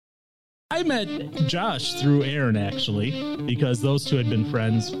I met Josh through Aaron, actually, because those two had been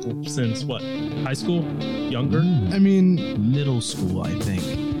friends since, what, high school? Younger? I mean, middle school, I think.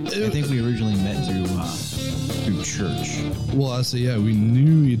 I think we originally met through church. well, I say, yeah, we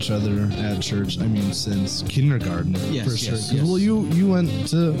knew each other at church. I mean, since kindergarten. Yes, for sure. yes. Well, you went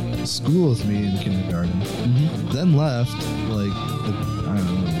to school with me in kindergarten, then left. Like, I don't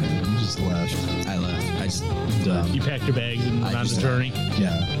know, man. You just left. I left. I just You packed your bags and went on the journey?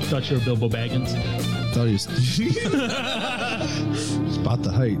 Yeah. Thought you were Bilbo Baggins? Thought he was spot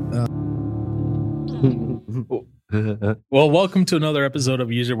the height. Well, welcome to another episode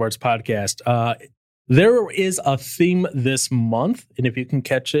of Use Your Words podcast. There is a theme this month, and if you can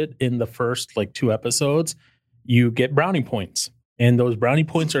catch it in the first two episodes, you get brownie points. And those brownie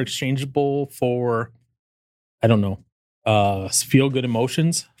points are exchangeable for, I don't know, feel good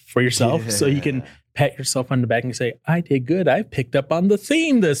emotions for yourself. So you can pat yourself on the back and say, I did good. I picked up on the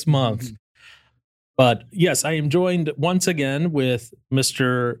theme this month. But yes, I am joined once again with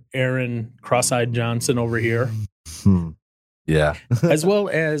Mr. Aaron Cross-Eyed Johnson over here. Yeah. As well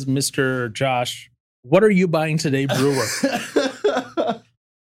as Mr. Josh. What are you buying today, Brewer?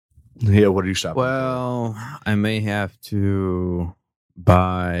 Yeah, what are you shopping well, I may have to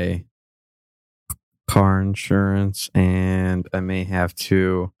buy car insurance, and I may have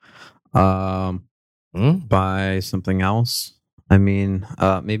to buy something else. I mean,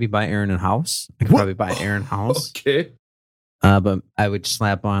 maybe buy Aaron a house. I could probably buy Aaron a house. Okay. But I would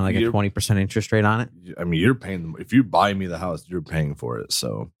slap on a 20% interest rate on it. I mean, you're paying. If you buy me the house, you're paying for it.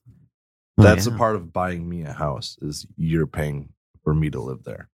 So that's a part of buying me a house is you're paying for me to live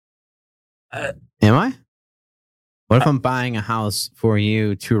there. Am I? What if I'm buying a house for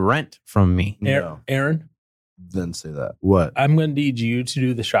you to rent from me? No. Aaron? Then say that. What? I'm going to need you to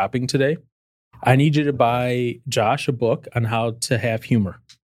do the shopping today. I need you to buy Josh a book on how to have humor.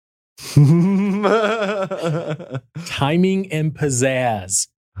 Timing and pizzazz.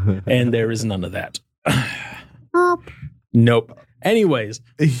 And there is none of that. Nope. Anyways,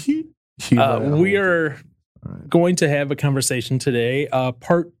 we are going to have a conversation today,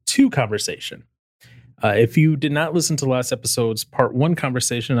 part 2 conversation. If you did not listen to last episode's part 1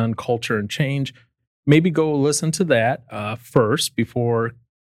 conversation on culture and change, maybe go listen to that first before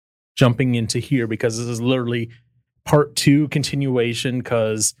jumping into here, because this is literally part 2 continuation,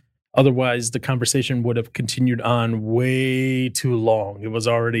 because otherwise the conversation would have continued on way too long. It was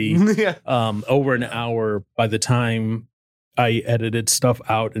already over an hour by the time I edited stuff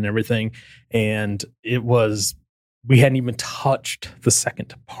out and everything. And we hadn't even touched the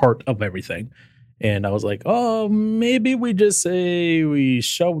second part of everything. And I was like, oh, maybe we just say we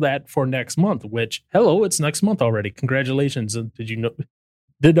show that for next month, which, hello, it's next month already. Congratulations. Did you know?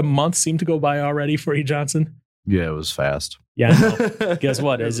 Did a month seem to go by already for you, Johnson? Yeah, it was fast. Yeah. No. Guess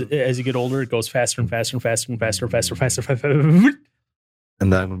what? As you get older, it goes faster and faster and faster and faster and faster and faster.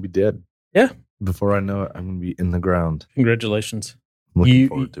 And then I'm going to be dead. Yeah. Before I know it, I'm going to be in the ground. Congratulations. I'm looking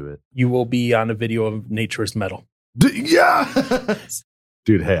forward to it. You will be on a video of Nature is Metal. Yeah.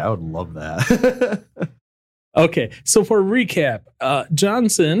 Dude, hey, I would love that. Okay. So for a recap,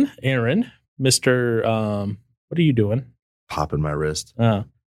 Johnson, Aaron, Mr. What are you doing? Popping my wrist.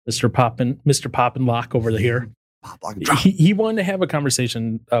 Mr. Poppin Lock over here. He wanted to have a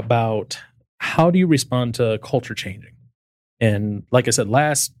conversation about how do you respond to culture changing. And like I said,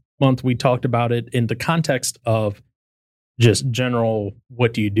 last month we talked about it in the context of just general,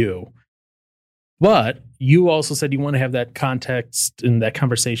 what do you do? But you also said you want to have that context in that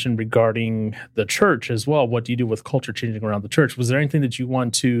conversation regarding the church as well. What do you do with culture changing around the church? Was there anything that you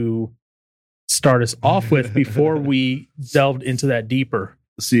want to start us off with before we delved into that deeper?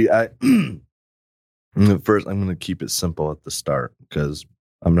 See, first I'm going to keep it simple at the start because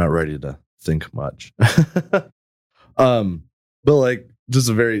I'm not ready to think much. But just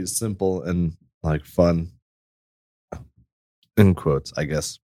a very simple and fun, in quotes, I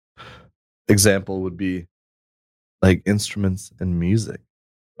guess, example would be instruments and music.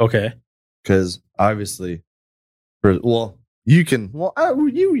 Okay. Because obviously, you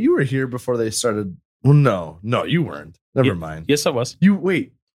were here before they started. Well, no, you weren't. Never mind. Yes, I was.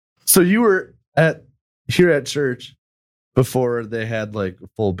 So you were here at church before they had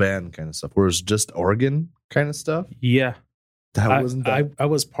full band kind of stuff, where it was just organ kind of stuff. Yeah. That wasn't that. I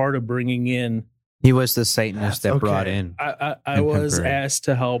was part of bringing in. He was the Satanist that brought in. I was asked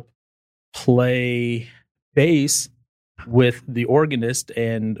to help play bass with the organist,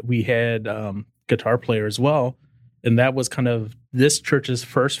 and we had guitar player as well. And that was kind of this church's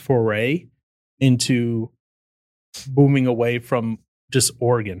first foray into booming away from just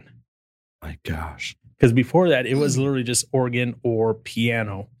organ. My gosh. Because before that, it was literally just organ or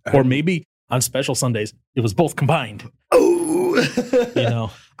piano, or maybe on special Sundays, it was both combined.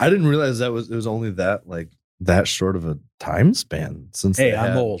 Oh, I didn't realize it was only that short of a time span. Since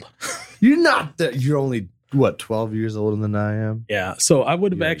I'm old. You're not that. You're only 12 years older than I am. Yeah. So I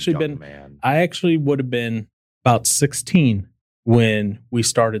would have actually been. Man. I actually would have been about 16 when we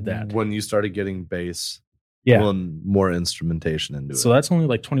started that. When you started getting bass, and more instrumentation into it. So that's only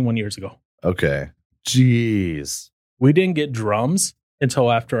like 21 years ago. Okay. Jeez. We didn't get drums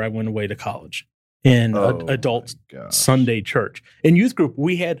until after I went away to college in adult Sunday church. In youth group,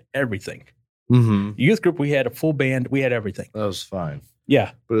 we had everything. Mm-hmm. Youth group, we had a full band. We had everything. That was fine.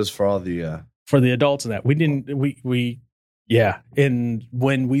 Yeah. But it was for all the... for the adults and that. We didn't... Yeah. And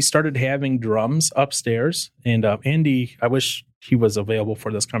when we started having drums upstairs, and Andy, I wish he was available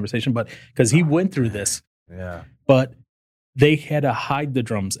for this conversation, but because he went through this. Yeah. But they had to hide the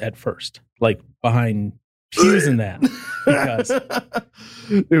drums at first, like behind pews and that, because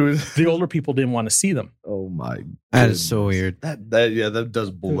it was the older people didn't want to see them. Oh my! That is so weird. That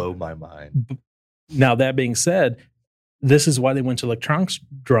does blow my mind. Now that being said, this is why they went to electronic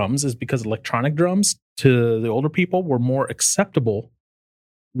drums, is because electronic drums to the older people were more acceptable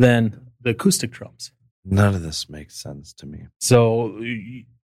than the acoustic drums. None of this makes sense to me. So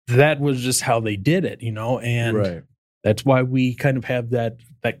that was just how they did it, and right. That's why we kind of have that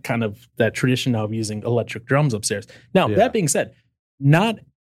tradition now of using electric drums upstairs. Now, that being said, not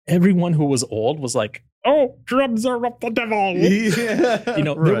everyone who was old was like, "Oh, drums are of the devil." Yeah.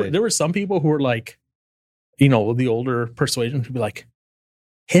 There were some people who were like, the older persuasion would be like,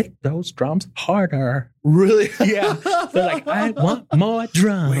 "Hit those drums harder." Really? Yeah. They're like, "I want more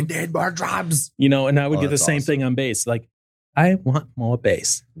drums. We need more drums." And I would get the same thing on bass. Like, "I want more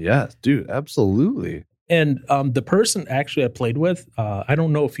bass." Yeah, dude, absolutely. And the person actually I played with, I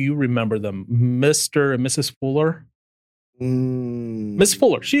don't know if you remember them, Mr. and Mrs. Fuller. Miss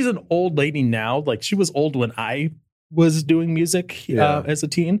Fuller, she's an old lady now. Like, she was old when I was doing music as a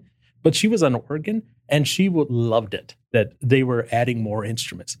teen, but she was on organ, and she loved it that they were adding more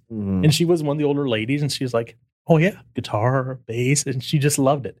instruments. And she was one of the older ladies, and she was like, "Oh yeah, guitar, bass," and she just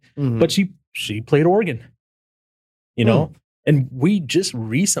loved it. But she played organ, And we just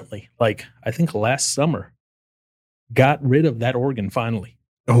recently, like I think last summer, got rid of that organ finally.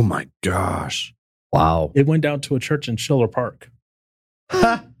 Oh my gosh. Wow. It went down to a church in Schiller Park.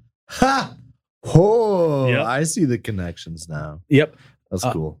 Ha! Ha! Oh, yep. I see the connections now. Yep. That's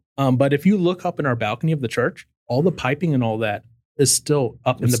cool. But if you look up in our balcony of the church, all the piping and all that is still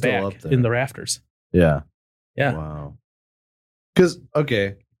up in the back in the rafters. Yeah. Yeah. Wow. Because,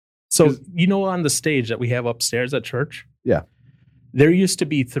 okay. So, on the stage that we have upstairs at church? Yeah. There used to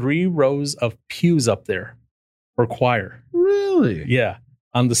be 3 rows of pews up there for choir. Really? Yeah.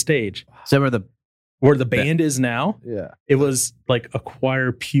 On the stage. So where the band is now? Yeah. It was like a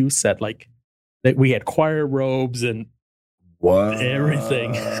choir pew set. Like that we had choir robes and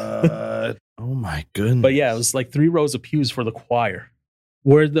everything. Oh my goodness. But yeah, it was like 3 rows of pews for the choir.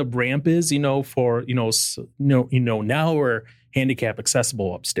 Where the ramp is, for, now we're handicap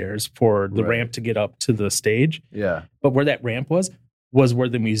accessible upstairs for the ramp to get up to the stage. Yeah. But where that ramp was where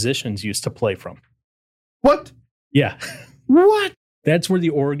the musicians used to play from. What? Yeah. What? That's where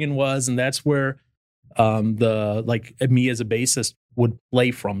the organ was, and that's where me as a bassist would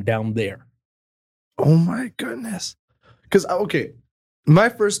play from down there. Oh my goodness. Because, okay, my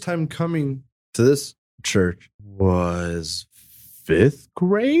first time coming to this church was 5th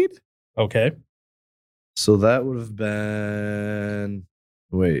grade. Okay. So that would have been,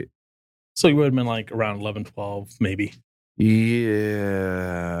 So you would have been like around 11, 12, maybe. Yeah.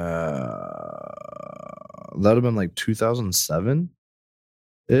 That would have been like 2007.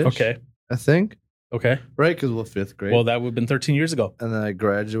 Okay. I think. Okay. Right, because 5th grade. Well, that would have been 13 years ago. And then I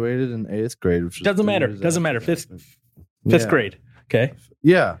graduated in 8th grade, which doesn't matter. Doesn't matter. Fifth grade. Okay.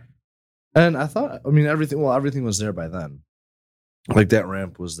 Yeah. And I thought, everything was there by then. Like that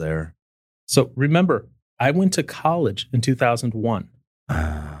ramp was there. So remember, I went to college in 2001.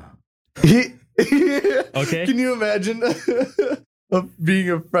 Okay. Can you imagine being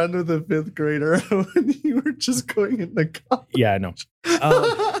a friend with a 5th grader when you were just going into college? Yeah, I know.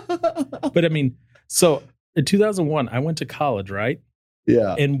 But so in 2001, I went to college, right?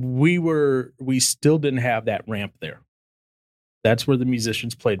 Yeah. And we still didn't have that ramp there. That's where the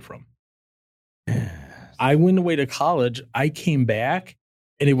musicians played from. I went away to college. I came back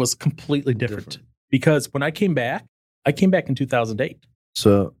and it was completely different. Because when I came back in 2008.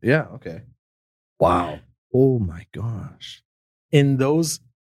 So, yeah. Okay. Wow. Oh my gosh. In those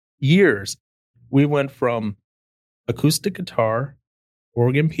years, we went from acoustic guitar,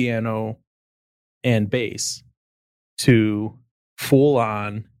 organ, piano, and bass to full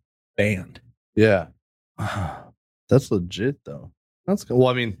on band. Yeah. That's legit though. That's good. Well,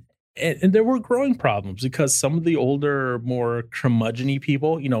 I mean, and there were growing problems because some of the older, more curmudgeon-y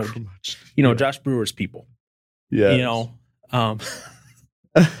people, Josh Brewer's people, there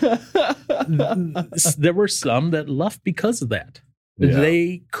were some that left because of that. Yeah.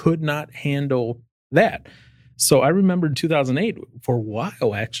 They could not handle that. So I remember in 2008, for a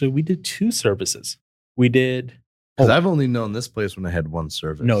while, actually, we did 2 services. We did. Because I've only known this place when I had 1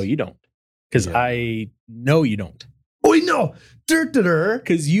 service. No, you don't. Because I know you don't. Oh, no.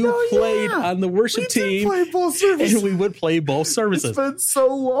 Because you played on the worship team. We did play both services. And we would play both services. It's been so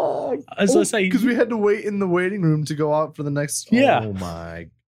long. Because we had to wait in the waiting room to go out for the next. Yeah. Oh, my.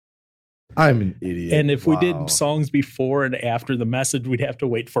 I'm an idiot. And if we did songs before and after the message, we'd have to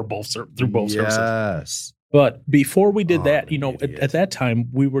wait for both services. Yes. But before we did that, at that time,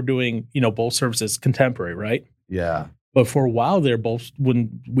 we were doing, both services contemporary, right? Yeah. But for a while there,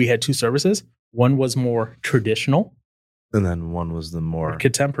 when we had 2 services, one was more traditional. And then one was the more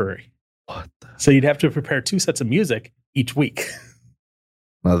contemporary. What? So you'd have to prepare 2 sets of music each week.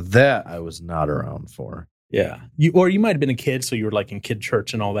 Now that I was not around for. Yeah. You might have been a kid, so you were like in kid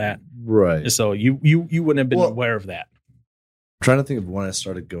church and all that. Right. So you wouldn't have been aware of that. I'm trying to think of when I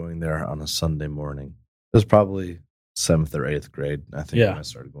started going there on a Sunday morning. It was probably 7th or 8th grade. I think when I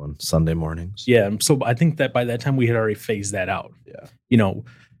started going Sunday mornings. Yeah. So I think that by that time we had already phased that out. Yeah.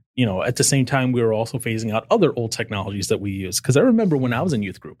 At the same time, we were also phasing out other old technologies that we use. Because I remember when I was in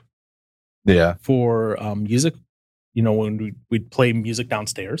youth group. Yeah. For music, when we'd play music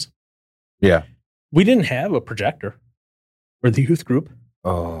downstairs. Yeah. We didn't have a projector for the youth group.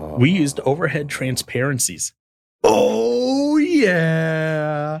 Oh. We used overhead transparencies. Oh,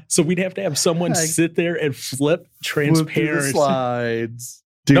 yeah. So we'd have to have someone sit there and flip transparency slides.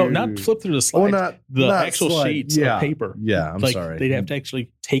 Dude. No, not flip through the slides. Not actual slide. sheets of paper. Yeah, I'm sorry. They'd have to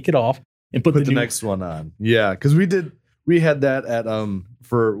actually take it off and put the next one on. Yeah, because we had that at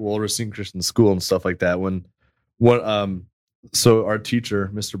for Racine Christian School and stuff like that. So our teacher,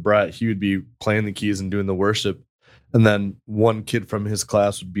 Mr. Bratt, he would be playing the keys and doing the worship, and then one kid from his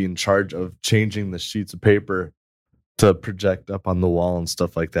class would be in charge of changing the sheets of paper to project up on the wall and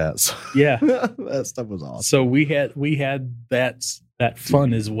stuff like that. So, yeah, that stuff was awesome. So we had that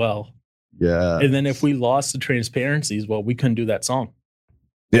fun as well. Yeah. And then if we lost the transparencies, well, we couldn't do that song.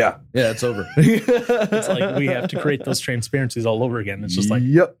 Yeah, it's over. It's like we have to create those transparencies all over again. It's just like,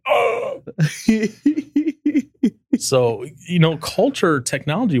 yep. Oh. So, culture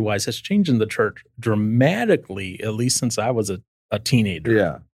technology-wise has changed in the church dramatically, at least since I was a teenager.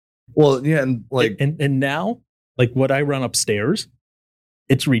 Yeah. Well, yeah, and and now, like what I run upstairs,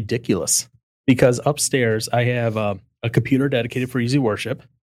 it's ridiculous because upstairs I have a computer dedicated for Easy Worship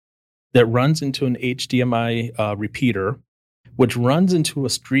that runs into an HDMI repeater, which runs into a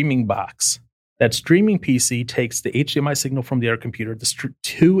streaming box. That streaming PC takes the HDMI signal from the other computer, the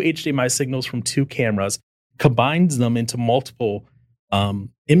 2 HDMI signals from 2 cameras, combines them into multiple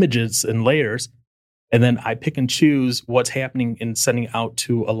images and layers, and then I pick and choose what's happening and sending out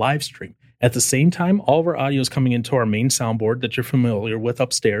to a live stream. At the same time, all of our audio is coming into our main soundboard that you're familiar with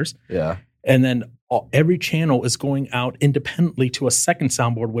upstairs. Yeah. And then every channel is going out independently to a second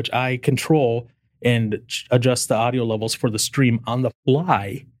soundboard, which I control and adjust the audio levels for the stream on the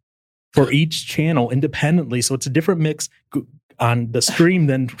fly for each channel independently. So it's a different mix on the stream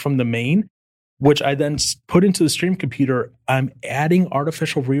than from the main, which I then put into the stream computer. I'm adding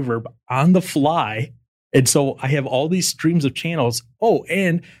artificial reverb on the fly. And so I have all these streams of channels. Oh,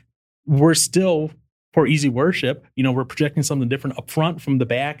 and we're still, for Easy Worship, we're projecting something different up front from the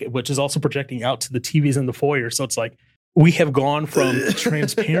back, which is also projecting out to the TVs in the foyer. So it's like we have gone from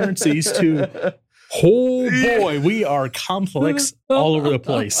transparencies to, oh boy, we are complex all over the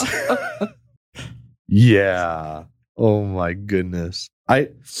place. Yeah. Oh my goodness.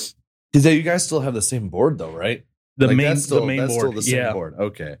 Because you guys still have the same board though, right? The main board. Still the same board.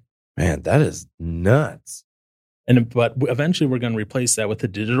 Okay. Man, that is nuts. But eventually we're going to replace that with a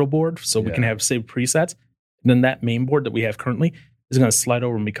digital board so we can have saved presets. And then that main board that we have currently is going to slide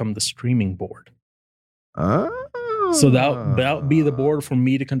over and become the streaming board. Oh. So that'll be the board for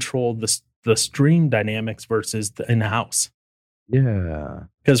me to control the stream dynamics versus the in-house. Yeah.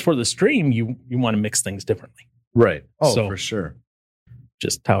 Because for the stream, you want to mix things differently. Right. Oh, so, for sure.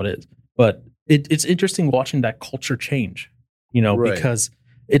 Just how it is. But it's interesting watching that culture change, right. Because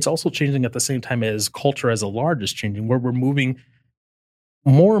it's also changing at the same time as culture as a large is changing, where we're moving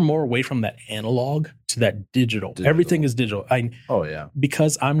more and more away from that analog to that digital. Everything is digital.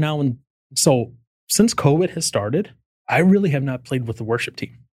 Because I'm now so since COVID has started, I really have not played with the worship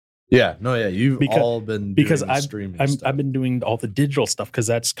team. Yeah, no, yeah, you've all been because doing streaming I've been doing all the digital stuff because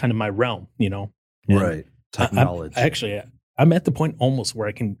that's kind of my realm, you know. And right. Technology. I'm at the point almost where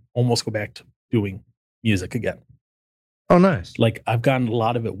I can almost go back to doing music again. Oh, nice. Like I've gotten a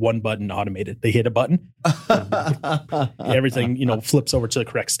lot of it one button automated. They hit a button, everything, you know, flips over to the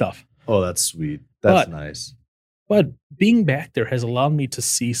correct stuff. Oh, that's sweet. That's nice. But being back there has allowed me to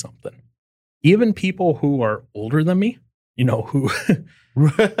see something. Even people who are older than me, you know, who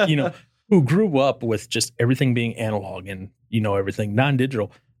who grew up with just everything being analog and, you know, everything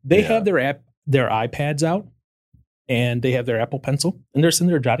non-digital, they have their iPads out and they have their Apple Pencil and they're sitting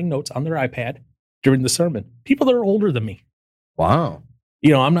there jotting notes on their iPad during the sermon. People that are older than me. Wow. You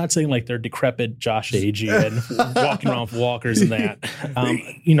know, I'm not saying like they're decrepit Josh Agee and walking around with walkers and that.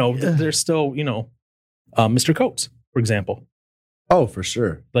 You know, they're still, you know, Mr. Coates, for example. Oh, for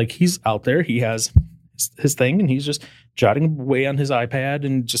sure. Like he's out there, he has his thing and he's just jotting away on his iPad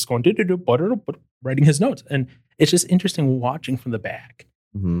and just going writing his notes. And it's just interesting watching from the back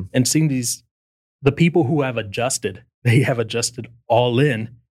and seeing the people who have adjusted, they have adjusted all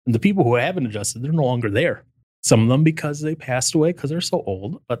in. And the people who haven't adjusted, they're no longer there. Some of them because they passed away because they're so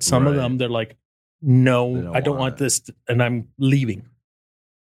old. But some of them, they're like, no, I don't want this. And I'm leaving.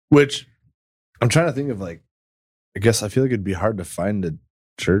 Which I'm trying to think of, like, I guess I feel like it'd be hard to find a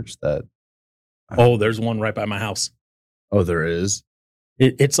church that. There's one right by my house. Oh, there is?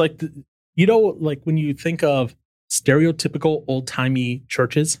 It's like, you know, like when you think of stereotypical old-timey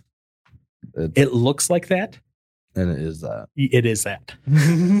churches, it looks like that. And it is that. It is that.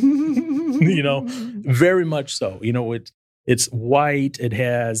 You know, very much so. You know, it's white. It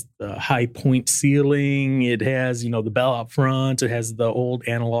has the high point ceiling. It has, you know, the bell out front. It has the old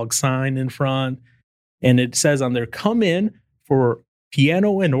analog sign in front. And it says on there, come in for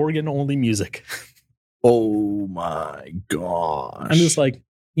piano and organ only music. Oh my gosh. I'm just like,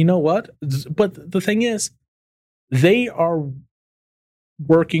 you know what? But the thing is, they are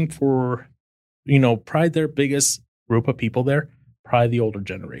working for, you know, probably their biggest group of people there, probably the older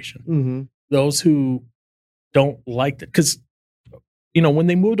generation. Mm-hmm. Those who don't like it. Because, you know, when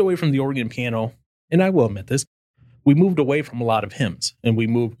they moved away from the organ and piano, and I will admit this, we moved away from a lot of hymns and we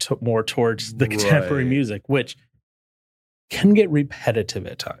moved more towards the contemporary music, which can get repetitive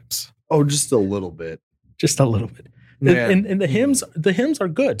at times. Oh, just a little bit. Just a little bit. And the hymns are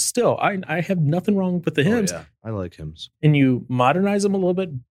good still. I have nothing wrong with the hymns. Oh, yeah. I like hymns. And you modernize them a little bit.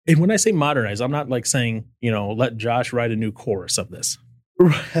 And when I say modernize, I'm not like saying, you know, let Josh write a new chorus of this.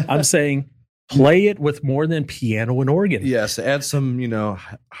 I'm saying play it with more than piano and organ. Yes, add some, you know,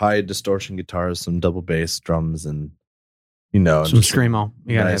 high distortion guitars, some double bass drums, and, you know, some screamo.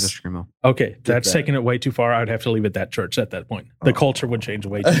 You gotta have the screamo. Okay, that's taking it way too far. I'd have to leave it that church at that point. The culture would change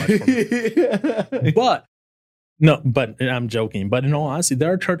way too much for me. But I'm joking. But in all honesty,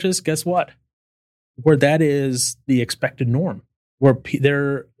 there are churches, guess what? Where that is the expected norm. Where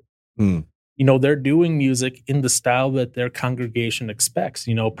they're, you know, they're doing music in the style that their congregation expects.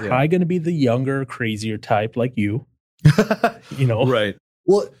 You know, probably going to be the younger, crazier type like you. You know, right?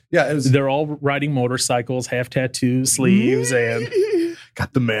 Well, yeah, they're all riding motorcycles, half tattoo sleeves, and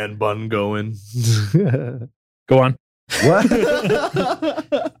got the man bun going. Go on. What?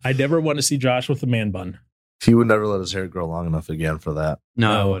 I never want to see Josh with a man bun. He would never let his hair grow long enough again for that.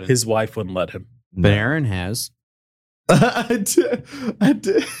 No, his wife wouldn't let him. But Aaron has. I did.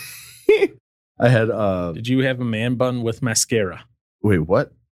 I had. Did you have a man bun with mascara? Wait,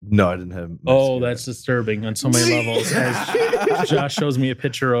 what? No, I didn't have mascara. Oh, that's disturbing on so many levels. As Josh shows me a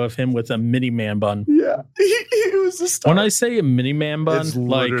picture of him with a mini man bun. Yeah, it was a star. When I say a mini man bun, it's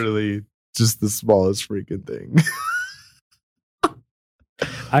literally just the smallest freaking thing.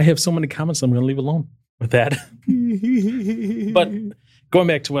 I have so many comments I'm going to leave alone with that. But going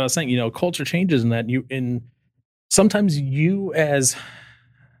back to what I was saying, you know, culture changes in that sometimes you as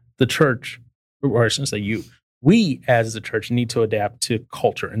the church, or I shouldn't say you, we as the church need to adapt to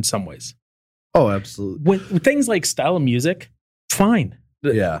culture in some ways. Oh, absolutely. When things like style of music, fine.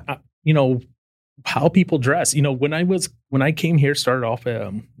 Yeah. You know, how people dress. You know, when I came here, started off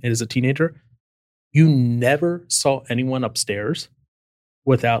as a teenager, you never saw anyone upstairs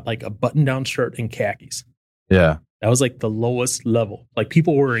without like a button-down shirt and khakis. Yeah. That was like the lowest level. Like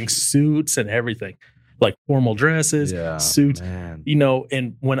people wearing suits and everything. Like formal dresses, suits, man. You know,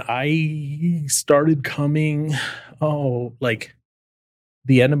 and when I started coming, like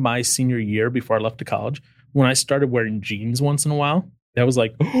the end of my senior year before I left to college, when I started wearing jeans once in a while, that was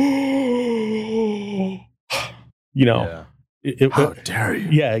like, you know, how dare you?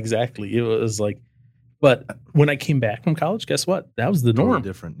 Yeah, exactly. It was like, but when I came back from college, guess what? That was the norm. Totally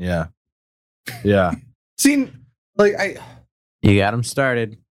different. Yeah. Yeah. See, like you got them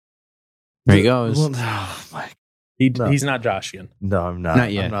started. There he goes. Oh my. He's not Joshian. No, I'm not.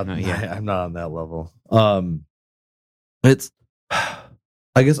 Not yet. I'm not on that level. It's.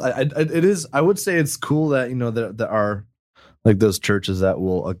 I guess it is. I would say it's cool that there are like those churches that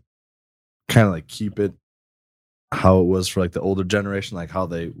will kind of like keep it how it was for like the older generation, like how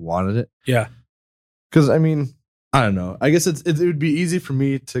they wanted it. Yeah. Because I mean, I don't know. I guess it would be easy for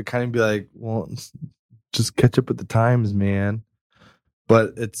me to kind of be like, well, just catch up with the times, man.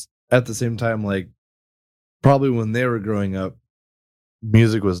 But it's at the same time like probably when they were growing up,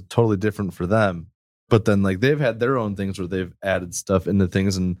 music was totally different for them. But then like they've had their own things where they've added stuff into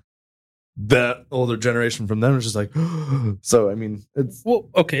things, and that older generation from them is just like, so I mean, it's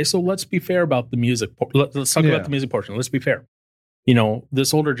okay. So let's be fair about the music. Let's talk about the music portion. Let's be fair.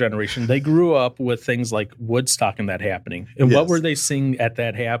 This older generation, they grew up with things like Woodstock and that happening. And what were they seeing at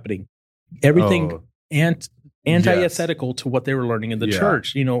that happening? Everything antithetical to what they were learning in the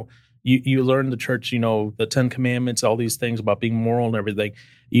church. You learn the church, the 10 Commandments, all these things about being moral and everything.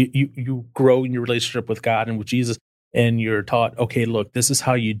 You grow in your relationship with God and with Jesus, and you're taught, okay, look, this is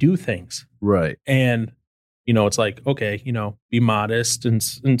how you do things. Right. And, it's like, okay, be modest in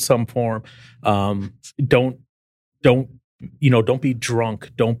some form. Don't be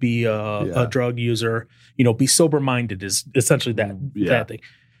drunk. Don't be a drug user. Be sober-minded is essentially that thing.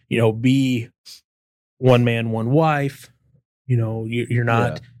 Be one man, one wife. You're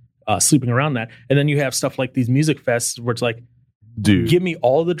not sleeping around that. And then you have stuff like these music fests where it's like, dude, give me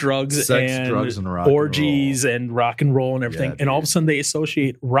all the drugs, drugs and orgies and rock and roll and everything. And all of a sudden they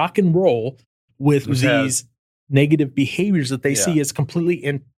associate rock and roll with these negative behaviors that they see as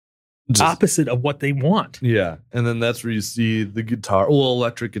completely opposite of what they want. Yeah. And then that's where you see the guitar,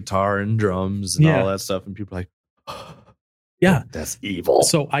 electric guitar and drums and all that stuff. And people are like, yeah, that's evil.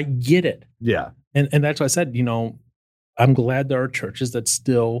 So I get it. Yeah. And that's why I said, I'm glad there are churches that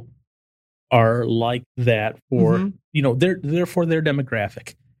still are like that for, they're for their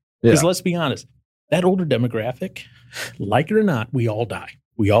demographic. Because let's be honest, that older demographic, like it or not, we all die.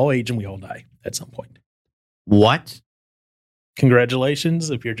 We all age and we all die at some point. What? Congratulations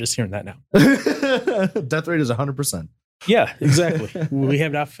if you're just hearing that now. Death rate is 100%. Yeah, exactly. We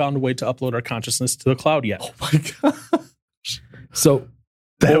have not found a way to upload our consciousness to the cloud yet. Oh my gosh. So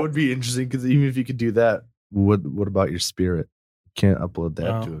that would be interesting, because even if you could do that, what about your spirit? You can't upload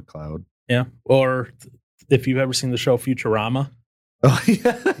that to a cloud. Yeah. Or if you've ever seen the show Futurama,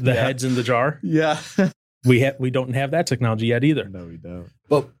 the heads in the jar. Yeah. We don't have that technology yet either. No, we don't.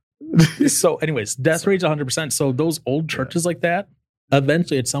 Well, so anyways, death rate's 100%. So those old churches like that,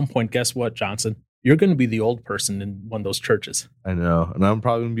 eventually at some point, guess what, Johnson? You're going to be the old person in one of those churches. I know. And I'm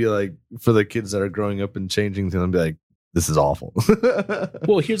probably going to be like, for the kids that are growing up and changing things, I'll be like, this is awful.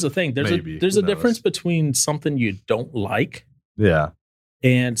 Well, here's the thing. There's a difference between something you don't like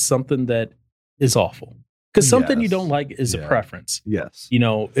and something that is awful. Because something you don't like is a preference. Yes.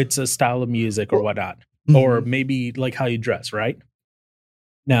 It's a style of music or whatnot. Or maybe like how you dress, right?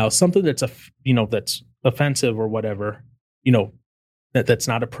 Now, something that's that's offensive or whatever, that's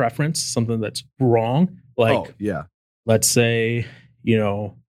not a preference, something that's wrong. Like, let's say,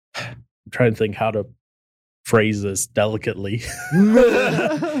 I'm trying to think how to phrase this delicately.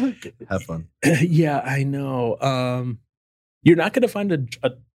 Have fun. Yeah, I know. You're not going to find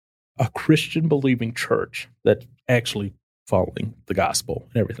a Christian believing church that's actually following the gospel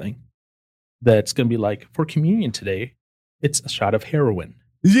and everything. That's going to be like, for communion today, it's a shot of heroin.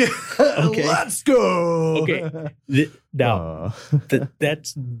 Yeah. Okay. Let's go. Okay. Now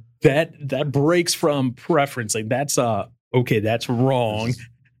that breaks from preference. Like that's that's wrong.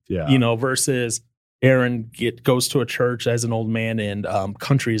 Yeah. Versus Aaron goes to a church as an old man, and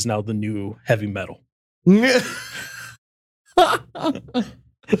country is now the new heavy metal.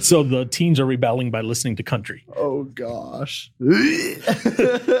 So the teens are rebelling by listening to country. Oh gosh.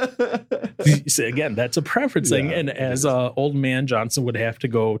 See, again, that's a preference thing. And as old man Johnson would have to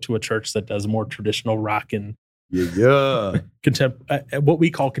go to a church that does more traditional rock and what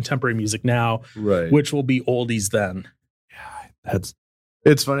we call contemporary music now, right? Which will be oldies then. Yeah,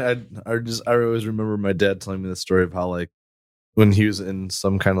 it's funny. I always remember my dad telling me the story of how, like, when he was in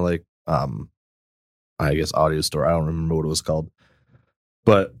some kind of like I guess audio store. I don't remember what it was called.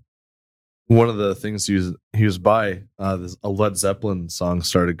 But one of the things he was by, a Led Zeppelin song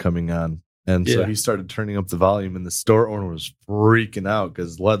started coming on. And so he started turning up the volume, and the store owner was freaking out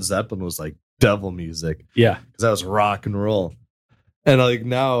because Led Zeppelin was like devil music. Yeah. Because that was rock and roll. And like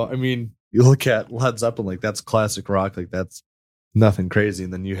now, I mean, you look at Led Zeppelin, like that's classic rock. Like that's nothing crazy.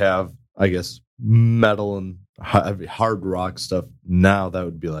 And then you have, I guess, metal and hard rock stuff. Now that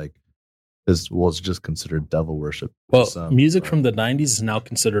would be like, this was just considered devil worship. Well, music from the 90s is now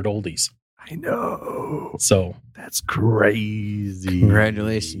considered oldies. I know. So that's crazy.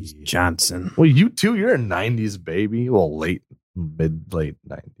 Congratulations, Johnson. Well, you too. You're a 90s baby. Well, late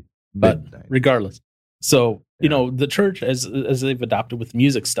 90s. But Mid-90s. regardless. So, Yeah. the church, as they've adopted with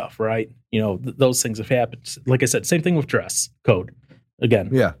music stuff, right? Those things have happened. Like I said, same thing with dress code. Again,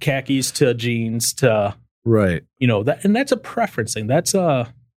 Yeah. khakis to jeans to, Right. and that's a preference thing.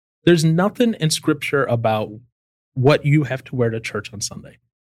 There's nothing in scripture about what you have to wear to church on Sunday.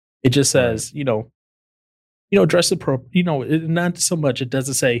 It just says, dress appropriate, not so much. It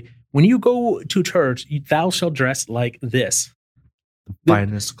doesn't say, when you go to church, thou shalt dress like this.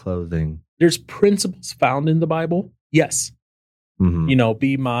 Finest clothing. There's principles found in the Bible. Yes. Mhm.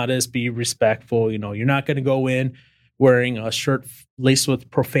 Be modest, be respectful. You're not going to go in wearing a shirt laced with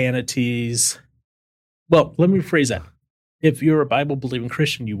profanities. Well, let me rephrase that. If you're a Bible believing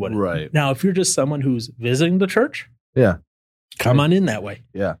Christian, you wouldn't. Right. Now, if you're just someone who's visiting the church, Yeah. come on in that way.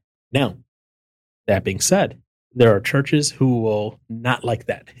 Yeah. Now, that being said, there are churches who will not like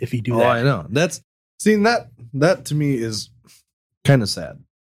that if you do that. I know. That to me is kind of sad.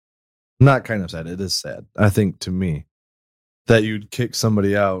 Not kind of sad. It is sad. I think to me that you'd kick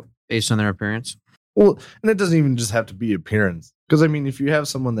somebody out Based on their appearance? Well, and it doesn't even just have to be appearance. Because, if you have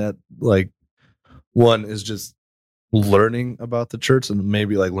someone that, one is just learning about the church and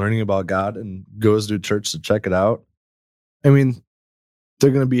maybe, learning about God and goes to church to check it out, they're going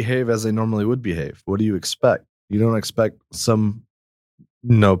to behave as they normally would behave. What do you expect? You don't expect some,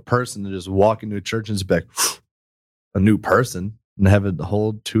 person to just walk into a church and just be like, a new person and have a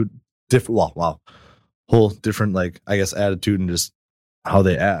whole whole different, attitude and just how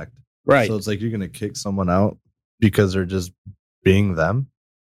they act. Right. So it's like you're going to kick someone out because they're just being them.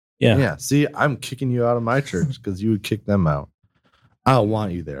 Yeah. Yeah. See, I'm kicking you out of my church because you would kick them out. I don't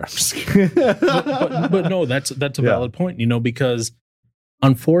want you there. I'm just kidding. but no, that's a valid point, because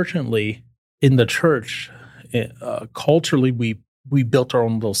unfortunately in the church, culturally, we built our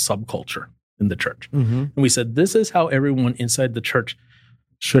own little subculture in the church. Mm-hmm. And we said, this is how everyone inside the church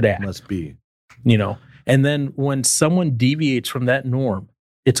should act. Must be. And then when someone deviates from that norm,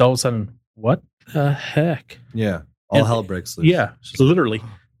 it's all of a sudden, what the heck? Yeah. All hell breaks loose. Yeah, literally.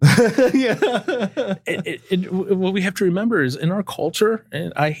 Yeah. What we have to remember is in our culture,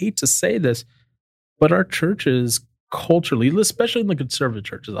 and I hate to say this, but our churches culturally, especially in the conservative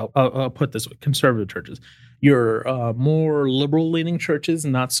churches, I'll put this way, conservative churches, your more liberal leaning churches,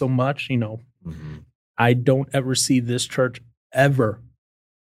 not so much, Mm-hmm. I don't ever see this church ever.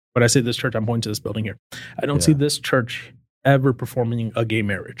 When I say this church, I'm pointing to this building here. I don't see this church ever performing a gay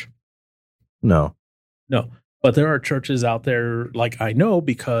marriage. No. But there are churches out there, I know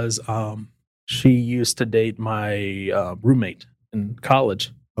because she used to date my roommate in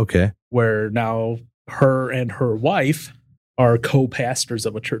college. Okay. Where now her and her wife are co-pastors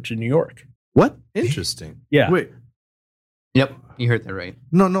of a church in New York. What? Interesting. Yeah. Wait. Yep, you heard that right.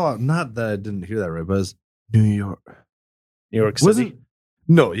 No, not that I didn't hear that right, but it's New York City.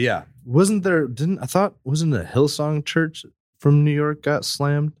 No, yeah. Wasn't there, wasn't a Hillsong church from New York got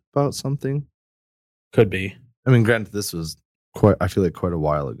slammed about something? Could be. Granted, this was quite a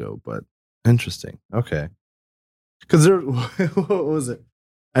while ago, but interesting. Okay. Because what was it?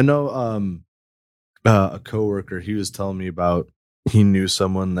 I know a coworker, he was telling me about, he knew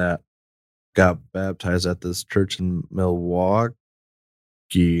someone that got baptized at this church in Milwaukee.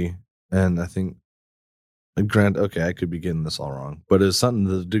 And I think, okay, I could be getting this all wrong, but it was something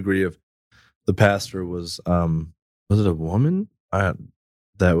to the degree of the pastor was it a woman? That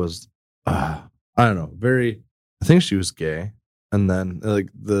was, I don't know, I think she was gay. And then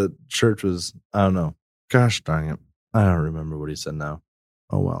the church was, I don't know, gosh darn it. I don't remember what he said now.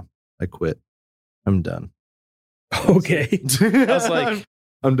 Oh, well, I quit. I'm done. Okay. I was like,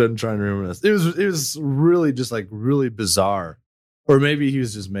 I'm done trying to remember this. It was really just really bizarre. Or maybe he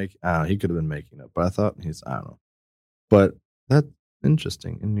was just making, he could have been making it, but I thought I don't know. But that's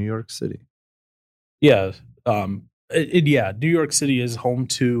interesting in New York City. Yeah. New York City is home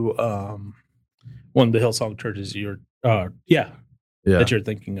to one of the Hillsong churches that you're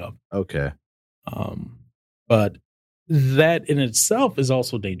thinking of. Okay. But that in itself is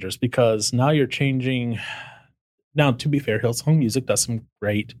also dangerous because now you're changing. Now, to be fair, Hillsong Music does some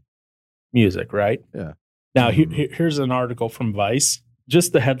great music, right? Yeah. Now, here's an article from Vice.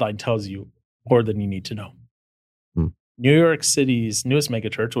 Just the headline tells you more than you need to know. New York City's newest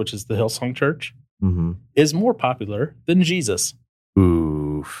megachurch, which is the Hillsong Church, is more popular than Jesus.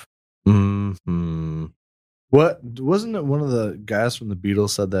 Oof. Mm-hmm. What? Wasn't it one of the guys from the Beatles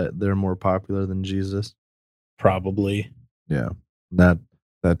said that they're more popular than Jesus? Probably. Yeah. That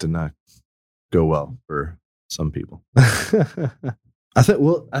did not go well for some people.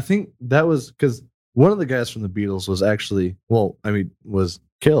 I think that was because one of the guys from the Beatles was actually, was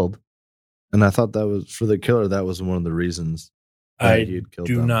killed. And I thought that was for the killer. That was one of the reasons he had killed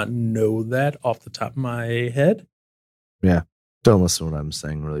them. Not know that off the top of my head. Yeah. Don't listen to what I'm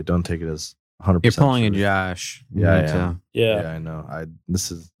saying, really. Don't take it as 100%. You're pulling a Josh. Yeah, I know.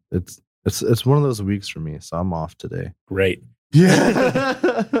 It's one of those weeks for me, so I'm off today. Great. Yeah.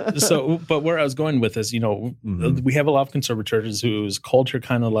 But where I was going with this, we have a lot of conservative churches whose culture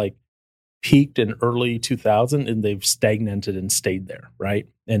kind of like peaked in early 2000 and they've stagnated and stayed there, right?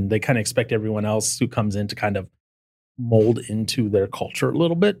 And they kind of expect everyone else who comes in to kind of mold into their culture a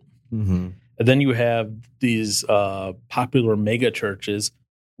little bit. Mm-hmm. And then you have these popular mega churches,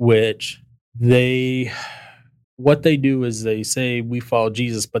 which what they do is they say we follow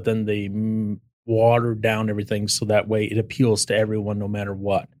Jesus, but then they water down everything so that way it appeals to everyone no matter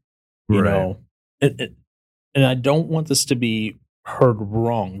what. You know, and I don't want this to be heard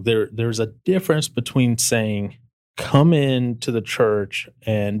wrong. There's a difference between saying come into the church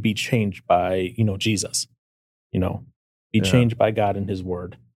and be changed by, Jesus. Be changed by God and his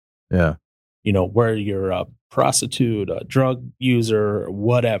word. Yeah. Where you're a prostitute, a drug user,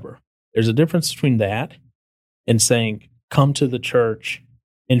 whatever. There's a difference between that and saying, come to the church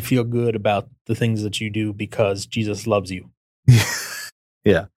and feel good about the things that you do because Jesus loves you.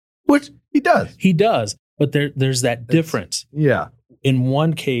 Yeah. Which he does. He does. But there's that difference. Yeah. In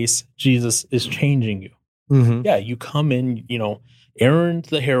one case, Jesus is changing you. Mm-hmm. Yeah. You come in, Aaron,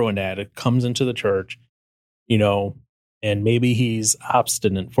 the heroin addict, comes into the church, and maybe he's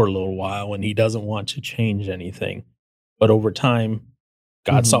obstinate for a little while and he doesn't want to change anything. But over time,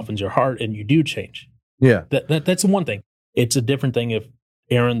 God softens your heart and you do change. Yeah. That's one thing. It's a different thing if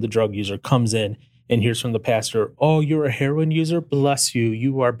Aaron, the drug user, comes in and hears from the pastor, oh, you're a heroin user? Bless you.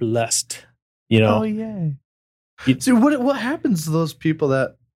 You are blessed. Oh, yeah. See, what happens to those people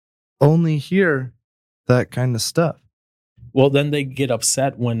that only hear that kind of stuff? Well, then they get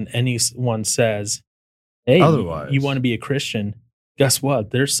upset when anyone says, hey, otherwise, you want to be a Christian? Guess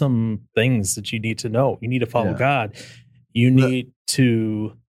what? There's some things that you need to know. You need to follow God. You need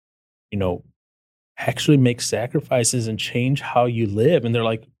to, actually make sacrifices and change how you live. And they're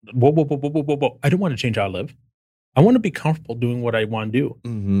like, whoa. I don't want to change how I live. I want to be comfortable doing what I want to do.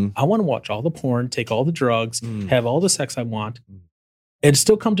 Mm-hmm. I want to watch all the porn, take all the drugs, have all the sex I want, and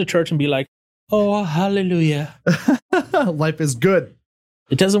still come to church and be like, oh, hallelujah. Life is good.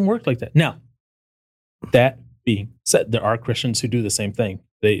 It doesn't work like that. Now, that being said, there are Christians who do the same thing.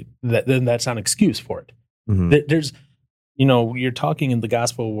 Then that's not an excuse for it. Mm-hmm. There's, you're talking in the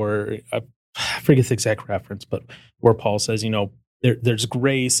gospel where, I forget the exact reference, but where Paul says, there's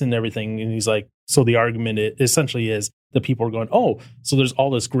grace and everything. And he's like, so the argument essentially is the people are going, oh, so there's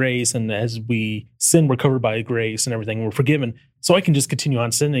all this grace. And as we sin, we're covered by grace and everything. We're forgiven. So I can just continue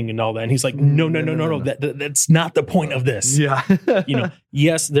on sinning and all that. And he's like, no. That's not the point of this. Yeah.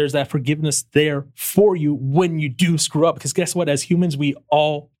 Yes, there's that forgiveness there for you when you do screw up. Because guess what? As humans, we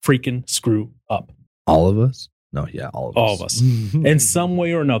all freaking screw up. All of us? No, yeah, all of us. All of us. In some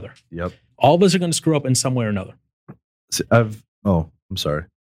way or another. Yep. All of us are going to screw up in some way or another. See, I'm sorry.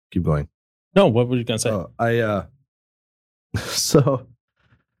 Keep going. No, what were you going to say? So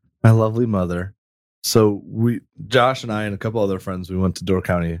my lovely mother. So Josh and I and a couple other friends, we went to Door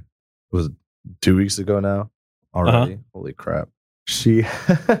County. It was 2 weeks ago now already. Holy crap. She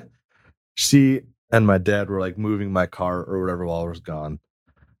and my dad were like moving my car or whatever while I was gone.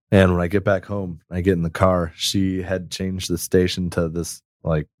 And when I get back home, I get in the car, she had changed the station to this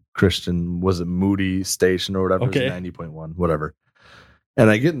like Christian, was it Moody station or whatever? Okay. It was 90.1, whatever. And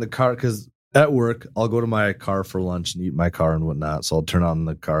I get in the car because at work, I'll go to my car for lunch and eat my car and whatnot. So I'll turn on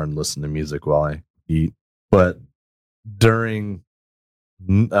the car and listen to music while I eat. But during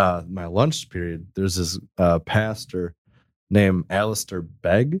my lunch period, there's this pastor named Alistair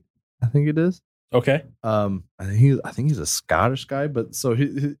Begg, I think it is. Okay. I think he's a Scottish guy, but so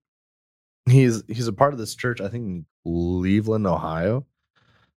he's a part of this church, I think in Cleveland, Ohio,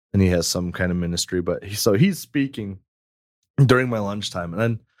 and he has some kind of ministry. But he's speaking during my lunchtime, and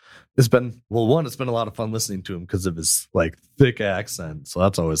then it's been a lot of fun listening to him because of his like thick accent, so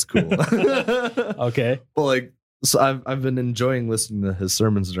that's always cool. Okay. Well, so I've been enjoying listening to his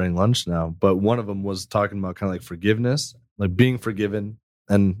sermons during lunch now, but one of them was talking about kind of like forgiveness, like being forgiven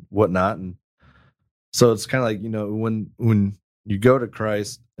and whatnot, and so it's kind of like, when you go to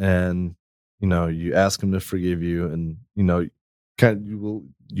Christ and you ask him to forgive you, and you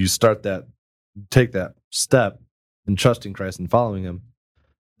take that step in trusting Christ and following him,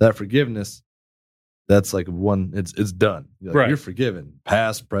 that forgiveness, that's like it's done. Right. You're forgiven,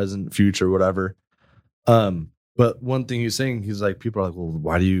 past, present, future, whatever. But one thing he's saying, he's like, people are like, well,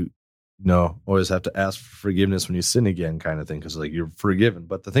 why do you always have to ask for forgiveness when you sin again, kind of thing? Because like you're forgiven.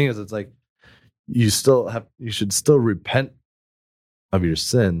 But the thing is, it's like you should still repent of your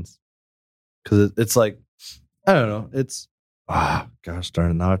sins, because it's like, I don't know, it's gosh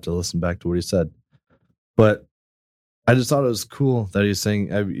darn it, now I have to listen back to what he said. But I just thought it was cool that he's saying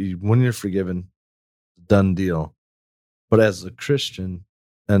when you're forgiven, done deal. But as a Christian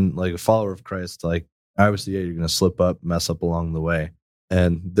and like a follower of Christ, like obviously, you're going to slip up, mess up along the way.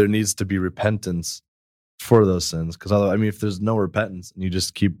 And there needs to be repentance for those sins. Because otherwise, I mean, if there's no repentance and you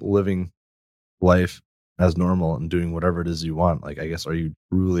just keep living life as normal and doing whatever it is you want, like, I guess, are you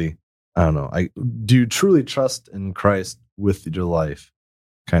truly, I don't know, do you truly trust in Christ with your life,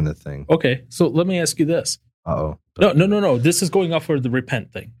 kind of thing? Okay, so let me ask you this. No. This is going off of the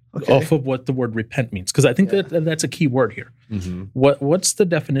repent thing, off of what the word repent means, because I think that's a key word here. Mm-hmm. What's the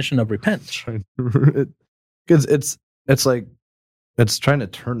definition of repent? Because it's like it's trying to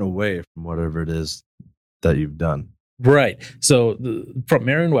turn away from whatever it is that you've done. Right. So from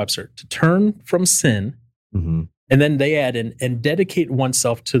Merriam-Webster, to turn from sin, mm-hmm. and then they add in and dedicate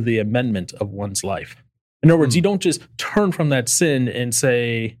oneself to the amendment of one's life. In other words, you don't just turn from that sin and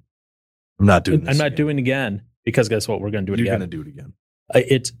say, I'm not doing it again, because guess what? We're going to do it again. You're going to do it again.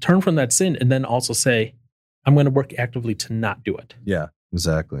 It's turn from that sin and then also say, I'm going to work actively to not do it. Yeah,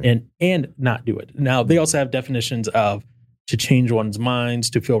 exactly. And not do it. Now, they also have definitions of to change one's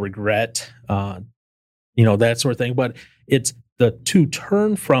minds, to feel regret, that sort of thing. But it's the to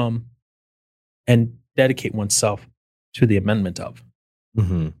turn from and dedicate oneself to the amendment of.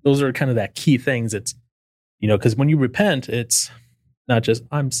 Mm-hmm. Those are kind of that key things. It's, because when you repent, it's not just,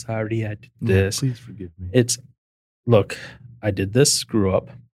 I'm sorry I did this. Please forgive me. It's, look, I did this screw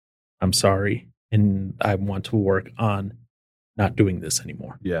up. I'm sorry. And I want to work on not doing this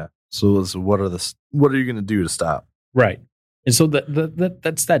anymore. Yeah. So what are you going to do to stop? Right. And so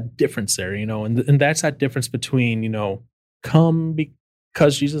that's that difference there, and that's that difference between, come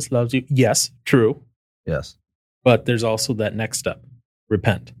because Jesus loves you. Yes, true. Yes. But there's also that next step,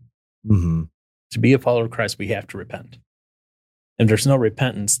 repent. Mm-hmm. To be a follower of Christ, we have to repent. If there's no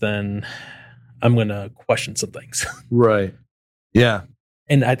repentance, then I'm going to question some things. Right. Yeah.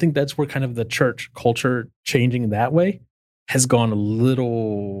 And I think that's where kind of the church culture changing that way has gone a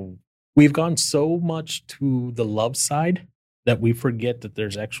little. We've gone so much to the love side that we forget that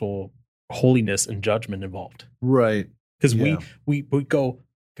there's actual holiness and judgment involved. Right. Because we go,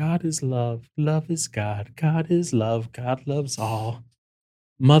 God is love, love is God, God is love, God loves all.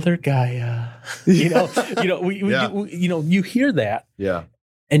 Mother Gaia, you hear that, yeah,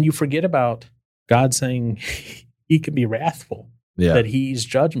 and you forget about God saying He can be wrathful, that He's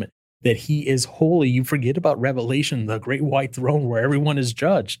judgment, that He is holy. You forget about Revelation, the great white throne where everyone is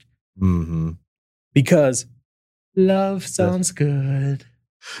judged, mm-hmm. because love sounds good.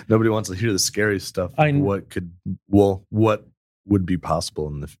 Nobody wants to hear the scary stuff. What would be possible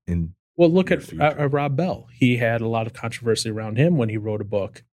in Well, look at Rob Bell. He had a lot of controversy around him when he wrote a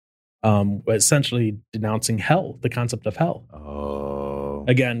book essentially denouncing hell, the concept of hell. Oh.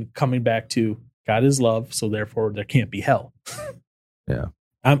 Again, coming back to God is love, so therefore there can't be hell. Yeah.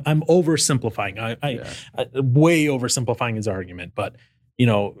 I'm oversimplifying. I way oversimplifying his argument. But,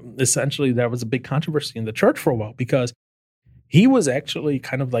 essentially there was a big controversy in the church for a while because he was actually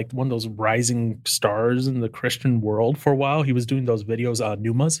kind of like one of those rising stars in the Christian world for a while. He was doing those videos on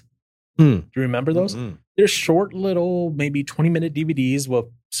Numas. Do you remember those? Mm-hmm. They're short little, maybe 20-minute DVDs with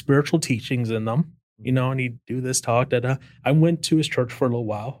spiritual teachings in them, and he'd do this talk. I went to his church for a little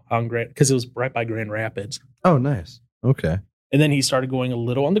while because it was right by Grand Rapids. Oh, nice. Okay. And then he started going a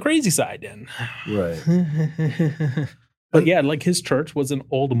little on the crazy side then. Right. But yeah, like his church was an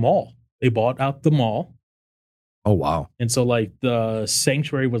old mall. They bought out the mall. Oh, wow. And so like the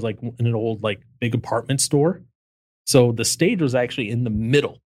sanctuary was like in an old like big apartment store. So the stage was actually in the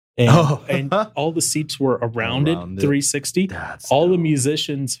middle. And all the seats were around it, 360. All the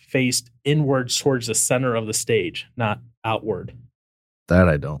musicians faced inwards towards the center of the stage, not outward. That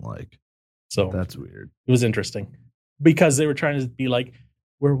I don't like. So that's weird. It was interesting because they were trying to be like,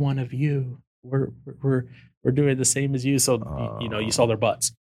 we're one of you. We're doing the same as you. So, you saw their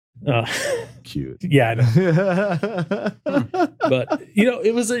butts. Cute. Yeah, I know. But,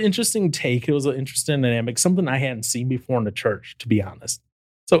 it was an interesting take. It was an interesting dynamic, something I hadn't seen before in the church, to be honest.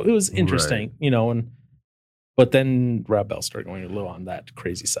 So it was interesting, but then Rob Bell started going a little on that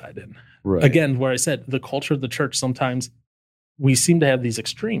crazy side. And again, where I said the culture of the church, sometimes we seem to have these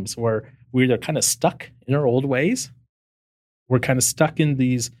extremes where we're either kind of stuck in our old ways. We're kind of stuck in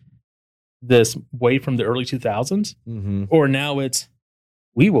this way from the early 2000s, mm-hmm. or now it's,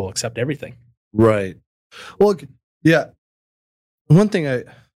 we will accept everything. Right. Well, yeah. One thing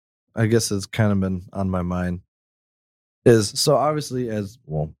I guess has kind of been on my mind is, so obviously as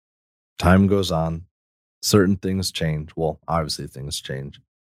well, time goes on, certain things change. Well, obviously things change.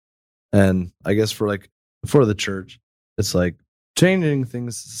 And I guess for the church, it's like changing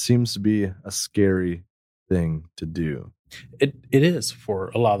things seems to be a scary thing to do. It is for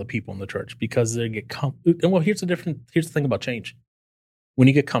a lot of the people in the church because they get well, here's the thing about change. When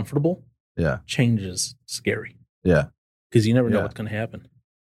you get comfortable, change is scary. Yeah. Because you never know what's going to happen.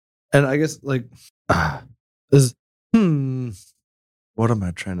 And I guess what am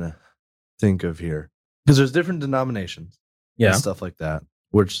I trying to think of here? Because there's different denominations and stuff like that,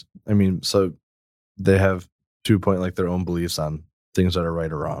 which, I mean, so they have their own beliefs on things that are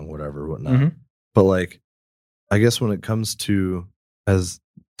right or wrong, whatever, whatnot. Mm-hmm. But I guess when it comes to, as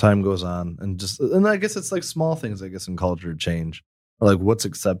time goes on and I guess it's like small things, I guess, in culture change, or like what's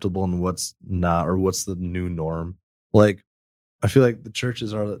acceptable and what's not, or what's the new norm. Like, I feel like the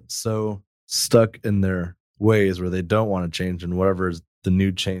churches are so stuck in their ways where they don't want to change, and whatever the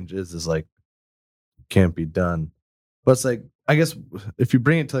new change is like, can't be done. But it's like, I guess if you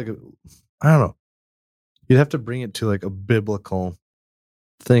bring it to I don't know, you'd have to bring it to like a biblical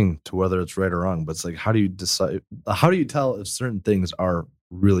thing to whether it's right or wrong. But it's like, how do you decide? How do you tell if certain things are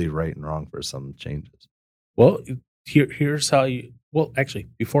really right and wrong for some changes? Well, here's how you. Well, actually,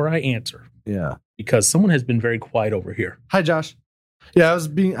 before I answer, because someone has been very quiet over here. Hi, Josh. Yeah, I was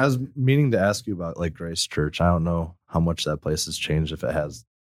meaning to ask you about like Grace Church. I don't know how much that place has changed, if it has,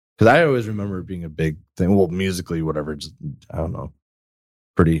 because I always remember it being a big thing. Well, musically, whatever. Just, I don't know,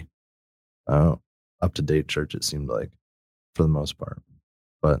 pretty up to date church. It seemed like for the most part.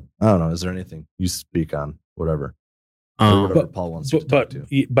 But I don't know. Is there anything you speak on? Whatever. Whatever Paul wants to talk to.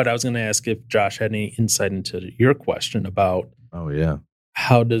 But I was going to ask if Josh had any insight into your question about. Oh, yeah.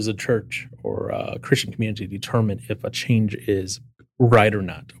 How does a church or a Christian community determine if a change is right or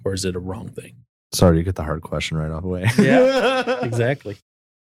not, or is it a wrong thing? Sorry, you get the hard question right off the way. Yeah, exactly.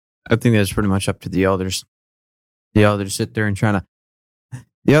 I think that's pretty much up to the elders. The elders sit there and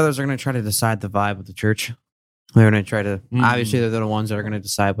the elders are going to try to decide the vibe of the church. They're going to try to, obviously they're the ones that are going to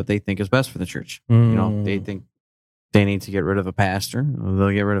decide what they think is best for the church. You know, they think they need to get rid of a pastor.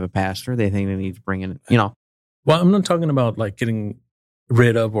 They'll get rid of a pastor. They think they need to bring in, Well, I'm not talking about like getting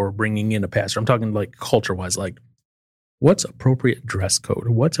rid of or bringing in a pastor. I'm talking like culture-wise, like what's appropriate dress code?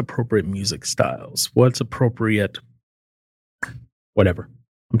 What's appropriate music styles? What's appropriate whatever?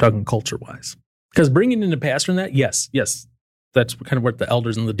 I'm talking culture-wise. Because bringing in a pastor in that, yes, that's kind of what the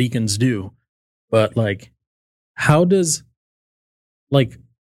elders and the deacons do. But like, how does, like,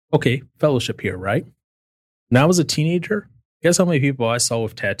 okay, fellowship here, right? Now as a teenager, guess how many people I saw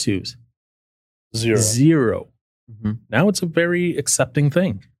with tattoos? Zero. Mm-hmm. Now it's a very accepting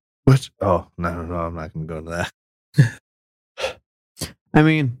thing. Which? Oh, no, I'm not going to go into that. I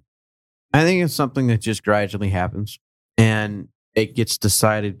mean, I think it's something that just gradually happens, and it gets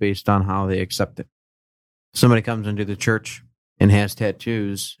decided based on how they accept it. Somebody comes into the church and has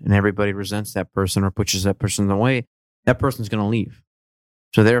tattoos, and everybody resents that person or pushes that person away, that person's going to leave.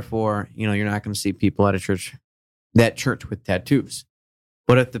 So therefore, you're not going to see people at that church with tattoos.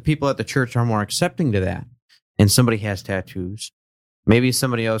 But if the people at the church are more accepting to that, and somebody has tattoos, maybe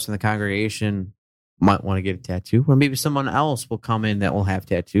somebody else in the congregation might want to get a tattoo, or maybe someone else will come in that will have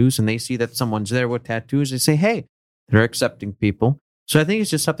tattoos, and they see that someone's there with tattoos. They say, hey, they're accepting people. So I think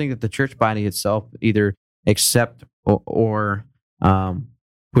it's just something that the church body itself either accept or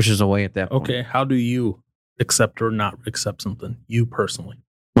pushes away at that point. Okay, how do you accept or not accept something, you personally?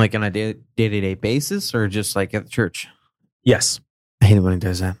 Like on a day-to-day basis, or just like at the church? Yes. I hate it when he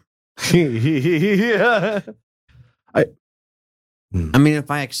does that. Yeah. I mean, if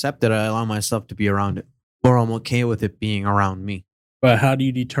I accept it, I allow myself to be around it, or I'm okay with it being around me. But how do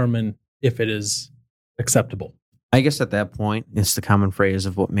you determine if it is acceptable? I guess at that point, it's the common phrase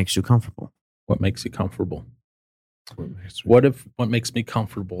of what makes you comfortable. What makes you comfortable? What if what makes me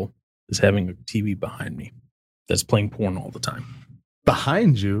comfortable is having a TV behind me that's playing porn all the time?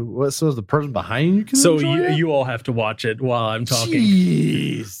 Behind you? What? So is the person behind you? So you all have to watch it while I'm talking.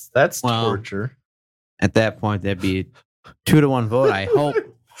 Jeez, that's torture. At that point, that'd be 2-1 vote. I hope.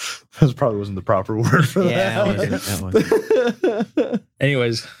 That probably wasn't the proper word for that. That wasn't.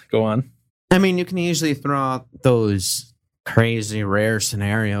 Anyways, go on. I mean, you can easily throw out those crazy rare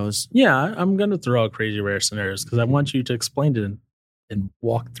scenarios. Yeah, I'm going to throw out crazy rare scenarios because I want you to explain it and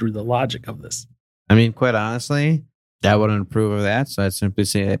walk through the logic of this. I mean, quite honestly, I wouldn't approve of that. So I'd simply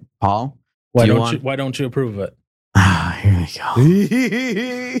say, Paul, why don't you approve of it? Here we go.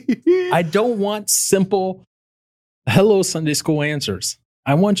 I don't want simple hello Sunday school answers.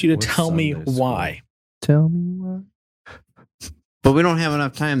 I want you to tell me why. Tell me why. But we don't have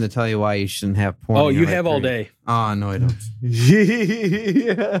enough time to tell you why you shouldn't have porn. Oh, you have all day. Oh, no, I don't.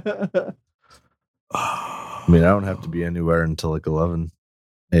 Yeah. I mean, I don't have to be anywhere until like 11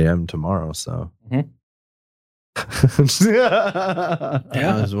 a.m. tomorrow, so. Mm-hmm.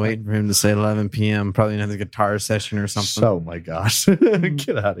 I was waiting for him to say 11 p.m. Probably another guitar session or something. Oh my gosh.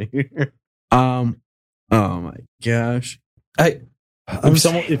 Get out of here. Oh my gosh.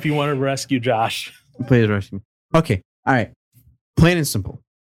 If you want to rescue Josh, Please rescue me. Okay. All right. Plain and simple.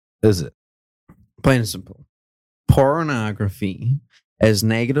 Is it? Plain and simple. Pornography has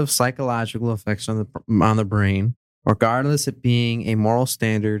negative psychological effects on the brain, regardless of being a moral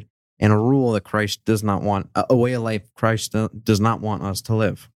standard and a rule that Christ does not want, a way of life Christ does not want us to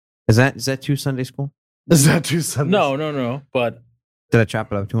live. Is that too Sunday school? Is that too Sunday? No. But did I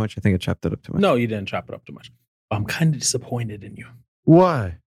chop it up too much? I think I chopped it up too much. No, you didn't chop it up too much. I'm kind of disappointed in you.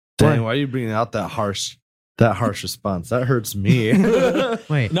 Why? Dang, why are you bringing out that harsh response? That hurts me.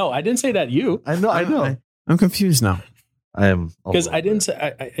 Wait. No, I didn't say that. You. I know. I'm confused now. I am. Because I didn't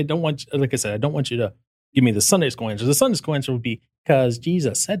say, I don't want, like I said, I don't want you to give me the Sunday school answer. The Sunday school answer would be because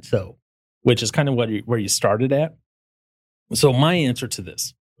Jesus said so, which is kind of where you started at. So my answer to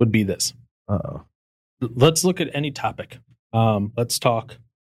this would be this. Uh-oh. Let's look at any topic. Let's talk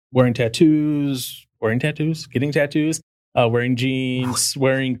wearing tattoos, getting tattoos, wearing jeans,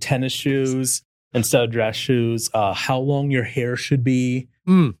 wearing tennis shoes instead of dress shoes, how long your hair should be,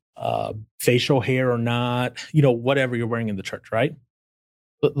 facial hair or not, whatever you're wearing in the church, right?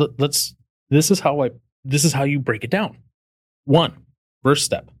 This is how you break it down. 1, first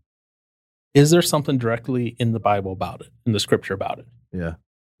step. Is there something directly in the Bible about it, in the scripture about it? Yeah.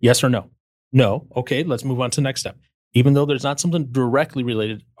 Yes or no? No. Okay, let's move on to the next step. Even though there's not something directly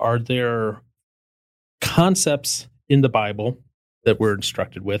related, are there concepts in the Bible that we're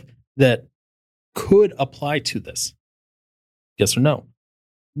instructed with that could apply to this? Yes or no?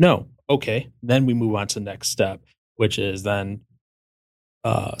 No. Okay, then we move on to the next step, which is then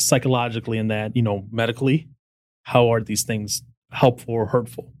psychologically in that, medically, how are these things helpful or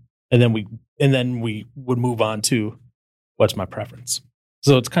hurtful? And then we would move on to what's my preference.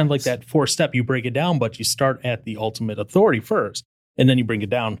 So it's kind of like that 4-step. You break it down, but you start at the ultimate authority first, and then you bring it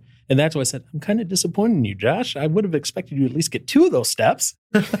down. And that's why I said, I'm kind of disappointed in you, Josh. I would have expected you to at least get 2 of those steps.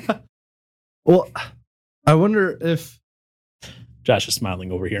 Well, I wonder if Josh is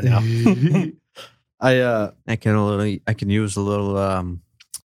smiling over here now. I can use a little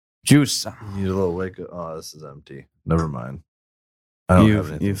juice. Need a little wake up. Oh, this is empty. Never mind. I don't have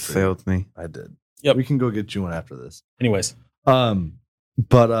anything. You failed me. I did. Yep. We can go get you one after this. Anyways.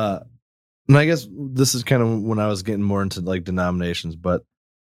 But and I guess this is kind of when I was getting more into like denominations, but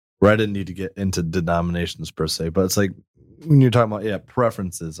where I didn't need to get into denominations per se, but it's like when you're talking about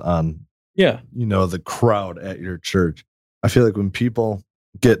preferences on the crowd at your church. I feel like when people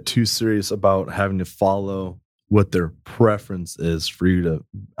get too serious about having to follow what their preference is for you to,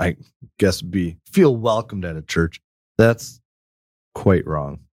 I guess, feel welcomed at a church, that's quite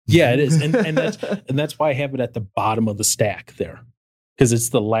wrong. Yeah, it is, and that's why I have it at the bottom of the stack there, because it's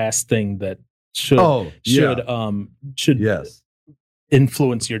the last thing that should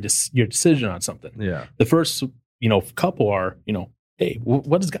influence your decision on something. Yeah, the first couple are hey,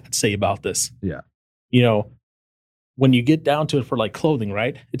 what does God say about this? Yeah, when you get down to it for like clothing,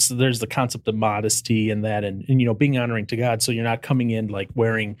 right? There's the concept of modesty and that, and being honoring to God, so you're not coming in like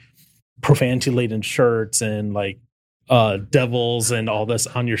wearing profanity laden shirts and like devils and all this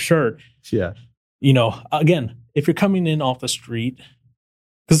on your shirt. Yeah. Again, if you're coming in off the street,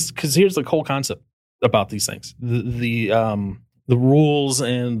 because here's the whole concept about these things. The rules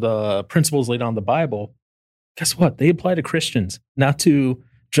and the principles laid on in the Bible, guess what? They apply to Christians, not to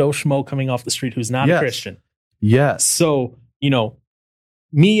Joe Schmo coming off the street who's not a Christian. Yes. So,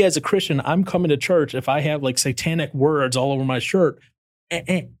 me as a Christian, I'm coming to church if I have like satanic words all over my shirt.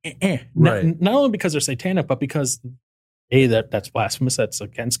 Right. Not only because they're satanic, but because that's blasphemous. That's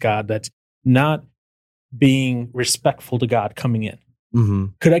against God. That's not being respectful to God coming in. Mm-hmm.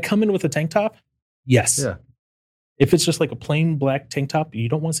 Could I come in with a tank top? Yes. Yeah. If it's just like a plain black tank top, you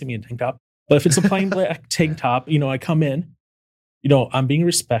don't want to see me in a tank top. But if it's a plain black tank top, I come in, I'm being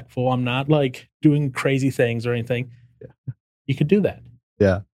respectful. I'm not like doing crazy things or anything. Yeah. You could do that.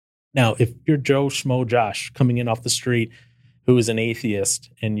 Yeah. Now, if you're Joe Schmo Josh coming in off the street who is an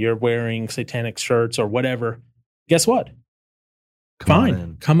atheist and you're wearing satanic shirts or whatever, guess what?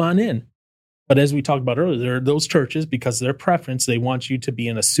 Come on in. But as we talked about earlier, there are those churches, because their preference, they want you to be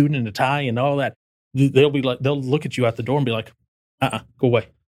in a suit and a tie and all that. They'll look at you at the door and be like, go away.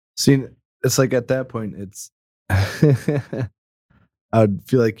 See, it's like at that point, it's, I would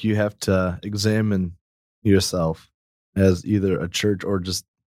feel like you have to examine yourself as either a church or just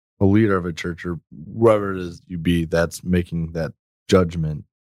a leader of a church or whoever it is you be that's making that judgment.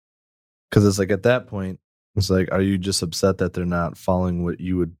 Because it's like at that point, it's like, are you just upset that they're not following what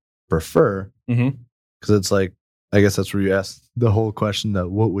you would prefer? Because it's like, I guess that's where you ask the whole question that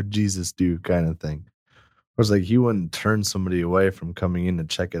what would Jesus do kind of thing. Where it's like he wouldn't turn somebody away from coming in to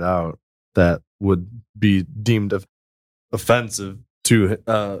check it out that would be deemed offensive to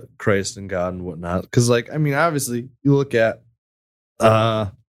Christ and God and whatnot. Because, like, I mean, obviously, you look at the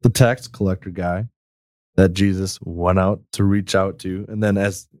tax collector guy that Jesus went out to reach out to, and then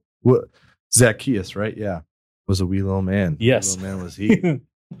as Zacchaeus, right? Yeah, was a wee little man. Yes, wee little man was he.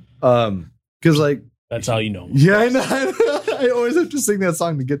 Because, like, that's how you know. Yeah, I know. I always have to sing that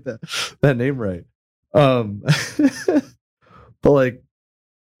song to get that name right. But like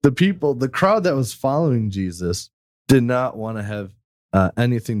the crowd that was following Jesus did not want to have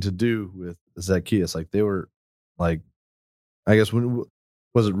anything to do with Zacchaeus. Like they were like, I guess when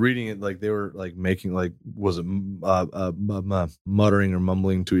was it reading it, like they were like making like, was it muttering or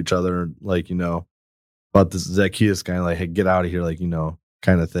mumbling to each other, like, you know, about this Zacchaeus guy, like, hey, get out of here, like, you know,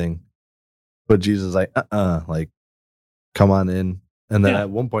 kind of thing. But Jesus is like, like, come on in. And then at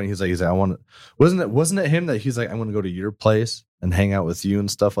one point he's like, I want to, wasn't it him that he's like, I want to go to your place and hang out with you and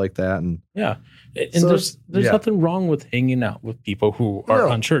stuff like that. And yeah. And so there's nothing wrong with hanging out with people who are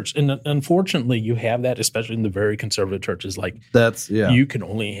unchurched. And unfortunately you have that, especially in the very conservative churches. Like you can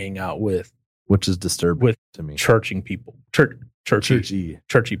only hang out with, which is disturbing to me, churching people,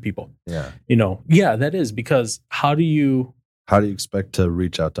 churchy people. Yeah. You know, yeah, that is because how do you expect to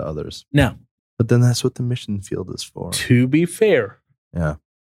reach out to others? Now, but then that's what the mission field is for. To be fair. Yeah.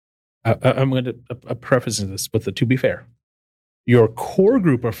 I'm going to preface this with the to be fair. Your core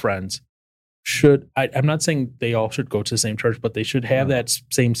group of friends should, I'm not saying they all should go to the same church, but they should have that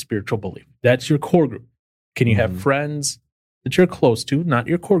same spiritual belief. That's your core group. Can you have friends that you're close to, not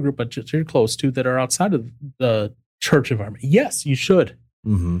your core group, but just you're close to that are outside of the church environment? Yes, you should.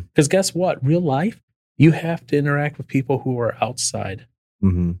 Because guess what? Real life, you have to interact with people who are outside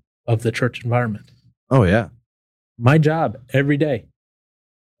of the church environment. Oh, yeah. My job every day.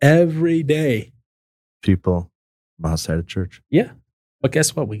 People outside of church. Yeah. But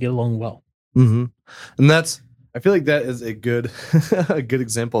guess what? We get along well. And I feel like that is a good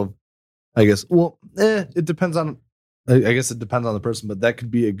example of, I guess, it depends on, I guess it depends on the person, but that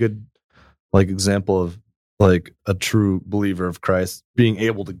could be a good, like, example of, like, a true believer of Christ being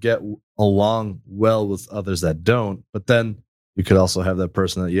able to get along well with others that don't. But then you could also have that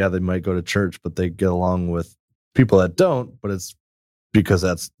person that, they might go to church, but they get along with people that don't, but it's because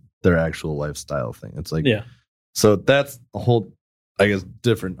that's their actual lifestyle thing. It's like, so that's a whole, I guess,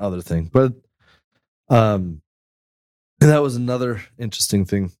 different other thing. But, and that was another interesting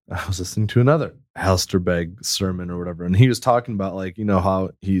thing. I was listening to another Halsterbeg sermon or whatever, and he was talking about, like, you know,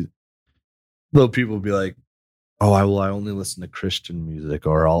 how little people would be like, oh, I only listen to Christian music,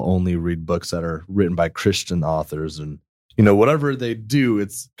 or I'll only read books that are written by Christian authors. And, you know, whatever they do,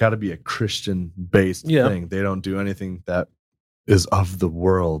 it's got to be a Christian based thing. They don't do anything that is of the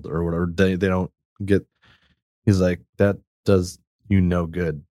world or whatever. They don't get, he's like, that does you no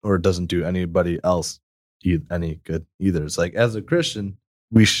good, or it doesn't do anybody else any good either. It's like, as a Christian,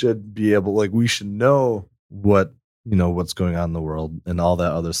 we should be able, like, we should know what, you know, what's going on in the world and all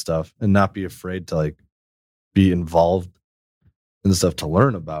that other stuff, and not be afraid to, like, be involved in stuff to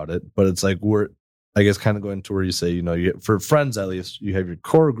learn about it. But it's like, we're, I guess, kind of going to where you say, you know, for friends, at least, you have your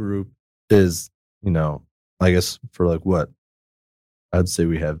core group is, you know, I guess for, like, what I'd say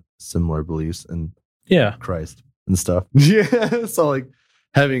we have similar beliefs in Christ and stuff. Yeah. So, like,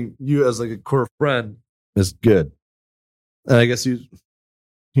 having you as, like, a core friend is good. And I guess he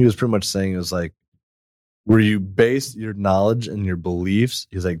was pretty much saying, it was like, where you base your knowledge and your beliefs,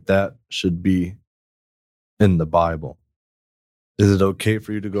 he's like, that should be in the Bible. Is it okay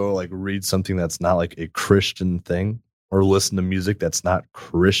for you to go, like, read something that's not, like, a Christian thing, or listen to music that's not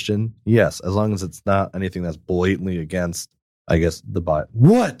Christian? Yes, as long as it's not anything that's blatantly against, I guess, the Bible.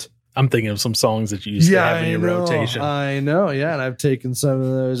 What? I'm thinking of some songs that you used to have in your rotation. I know, yeah, and I've taken some of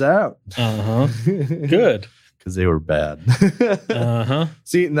those out. Good. Because they were bad.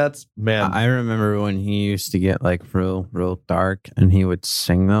 See, and that's, man. I remember when he used to get, like, real dark, and he would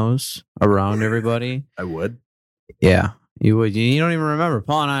sing those around everybody. I would. Yeah, you would. You don't even remember.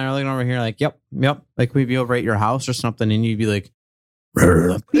 Paul and I are looking over here like, yep. Like, we'd be over at your house or something, and you'd be like,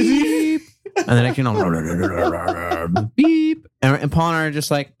 beep. And then I can beep. And Paul and I are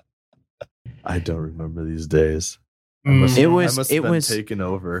just like, I don't remember these days. It was taken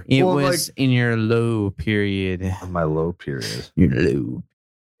over. It was, like, in your low period. My low period. Your low.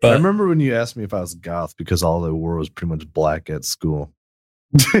 I remember when you asked me if I was goth because all I wore was pretty much black at school.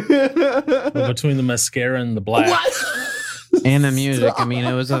 Between the mascara and the black. And the music. I mean,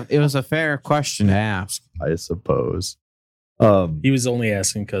 it was a fair question to ask, I suppose. He was only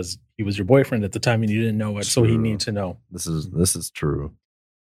asking because he was your boyfriend at the time and you didn't know it, so he needed to know. This is true.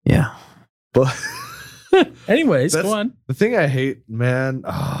 Yeah. But anyways, go on. The thing I hate, man,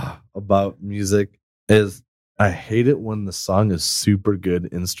 about music is I hate it when the song is super good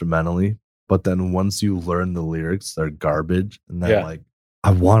instrumentally, but then once you learn the lyrics, they're garbage. And then like,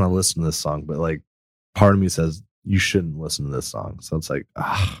 I want to listen to this song, but like part of me says you shouldn't listen to this song. So it's like,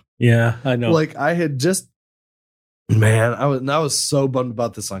 yeah, I know. Like I had just, man, I was so bummed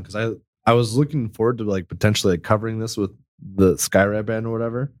about this song because I was looking forward to like potentially like covering this with the Skyrap band or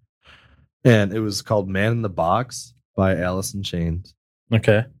whatever. And it was called Man in the Box by Alice in Chains.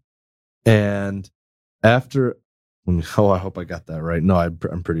 Okay. And after, I hope I got that right. No, I'm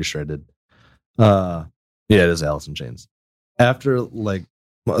pretty sure I did. Yeah, it is Alice in Chains. After like,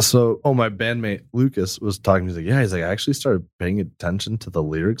 my bandmate Lucas was talking. He's like, I actually started paying attention to the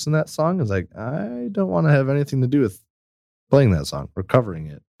lyrics in that song. It's like, I don't want to have anything to do with playing that song or covering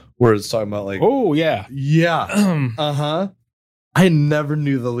it. Where it's talking about like, oh yeah. I never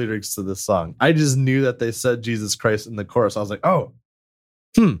knew the lyrics to this song. I just knew that they said Jesus Christ in the chorus. I was like,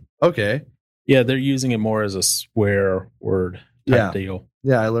 okay. Yeah, they're using it more as a swear word type deal.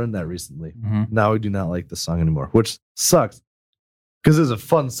 Yeah, I learned that recently. Mm-hmm. Now I do not like the song anymore, which sucks because it's a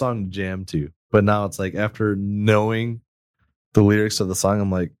fun song to jam to. But now it's like after knowing the lyrics of the song,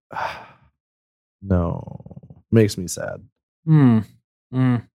 I'm like, no, makes me sad.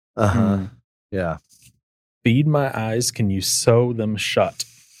 Yeah. Feed my eyes, can you sew them shut?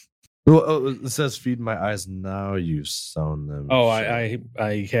 Well, it says feed my eyes, now you've sewn them. Oh,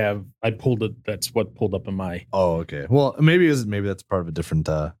 shut. I pulled it. That's what pulled up in my. Oh, okay. Well, maybe that's part of a different.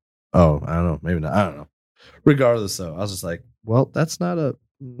 I don't know. Maybe not. I don't know. Regardless, though, I was just like, well, that's not a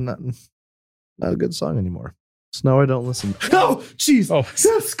good song anymore. So now I don't listen. Oh, jeez. Oh,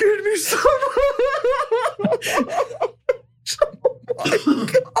 that scared me so much. Oh my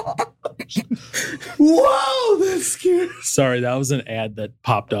God. Whoa, that's scary. Sorry, that was an ad that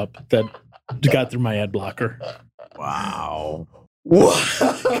popped up that got through my ad blocker. Wow.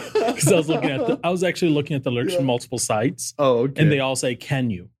 Because I was actually looking at the lyrics from multiple sites. Oh, okay. And they all say, "Can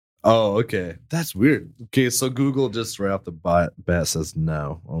you?" Oh, okay. That's weird. Okay, so Google just right off the bat says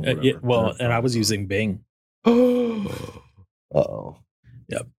no. And I was using Bing. Uh-oh.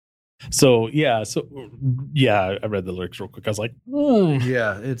 Yep. So I read the lyrics real quick. I was like,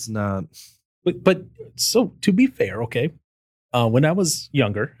 yeah, it's not. But so to be fair, okay. When I was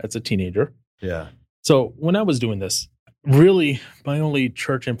younger, as a teenager, yeah. So when I was doing this, really, my only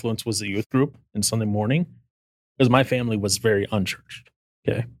church influence was the youth group and Sunday morning, because my family was very unchurched.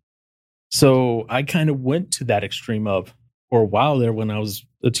 Okay, so I kind of went to that extreme of for a while there when I was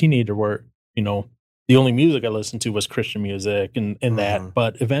a teenager, where the only music I listened to was Christian music and that.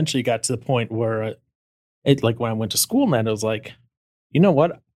 But eventually got to the point where when I went to school, man, it was like, you know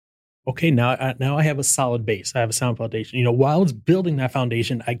what? Okay, now I have a solid base. I have a sound foundation. While I was building that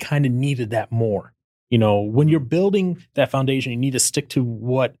foundation, I kind of needed that more. When you're building that foundation, you need to stick to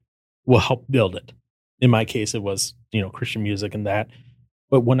what will help build it. In my case, it was, Christian music and that.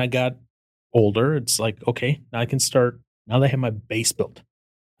 But when I got older, it's like, okay, now that I have my base built,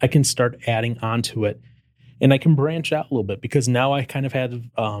 I can start adding onto it, and I can branch out a little bit because now I kind of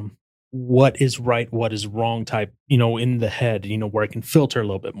had what is right, what is wrong type, in the head, where I can filter a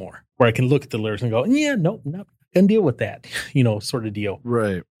little bit more, where I can look at the lyrics and go, yeah, nope, not gonna deal with that, sort of deal.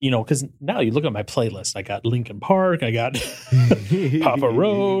 Right. Because now you look at my playlist, I got Linkin Park, I got Papa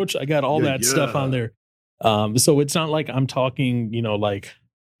Roach, I got all that stuff on there. So it's not like I'm talking,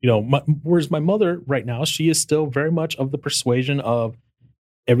 whereas my mother right now, she is still very much of the persuasion of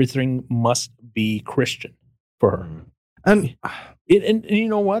everything must be Christian for her. And you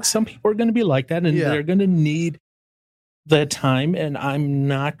know what? Some people are going to be like that, and they're going to need that time. And I'm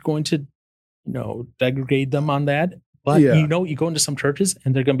not going to, degrade them on that. But you go into some churches,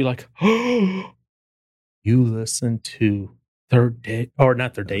 and they're going to be like, "Oh, you listen to Third Day, or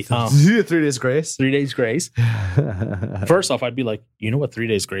not Third Day? 3 Days Grace. 3 Days Grace." First off, I'd be like, you know what 3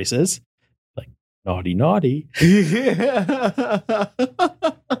 Days Grace is? Like naughty.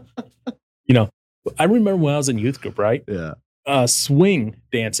 I remember when I was in youth group, right? Yeah. Swing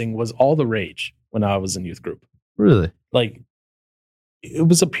dancing was all the rage when I was in youth group. Really? Like, it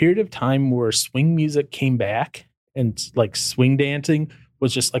was a period of time where swing music came back, and like swing dancing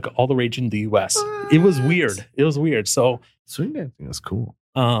was just like all the rage in the US. What? It was weird. So swing dancing is cool.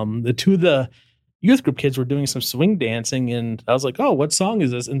 The two of the youth group kids were doing some swing dancing, and I was like, "Oh, what song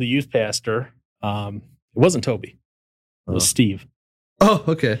is this?" And the youth pastor, it wasn't Toby, it was Steve. Oh,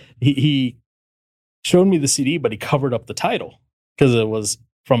 okay. He showed me the CD, but he covered up the title because it was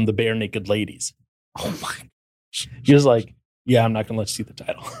from the Bare Naked Ladies. Oh my! He was like, "Yeah, I'm not gonna let you see the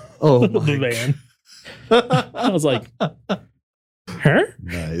title." Oh of the band. I was like, "Huh?"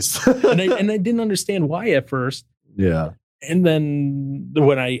 Nice. and I didn't understand why at first. Yeah. And then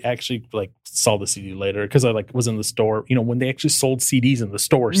when I actually like saw the CD later, because I like was in the store, when they actually sold CDs in the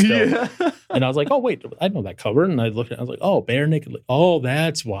store still. Yeah. And I was like, oh, wait, I know that cover. And I looked at it, I was like, oh, Bare Naked. Oh,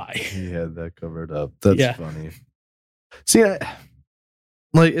 that's why. He had that covered up. That's funny. See, I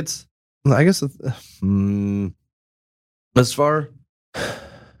guess as far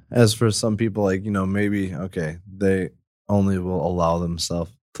as for some people, like, maybe, okay, they only will allow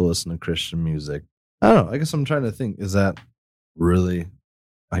themselves to listen to Christian music. I don't know. I guess I'm trying to think, is that really,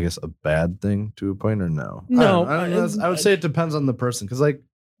 I guess, a bad thing to a point or no? No. I would say it depends on the person. Because, like,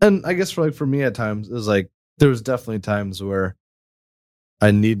 and I guess for me at times, it was like, there was definitely times where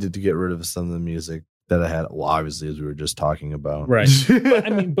I needed to get rid of some of the music that I had. Well, obviously, as we were just talking about. Right.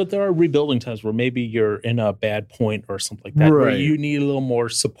 but there are rebuilding times where maybe you're in a bad point or something like that, where you need a little more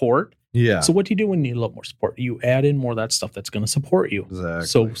support. Yeah. So what do you do when you need a little more support? You add in more of that stuff that's going to support you. Exactly.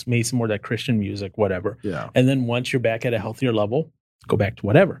 So maybe some more of that Christian music, whatever. Yeah. And then once you're back at a healthier level, go back to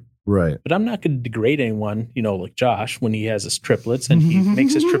whatever. Right. But I'm not going to degrade anyone, like Josh, when he has his triplets and he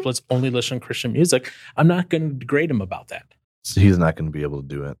makes his triplets only listen to Christian music. I'm not going to degrade him about that. So he's not going to be able to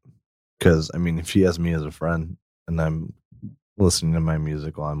do it. Because, I mean, if he has me as a friend and I'm listening to my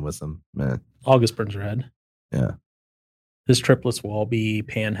music while I'm with him, man. August burns her head. Yeah. His triplets will all be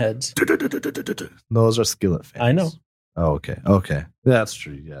pan heads. Those are Skillet fans. I know. Oh, okay. Okay. That's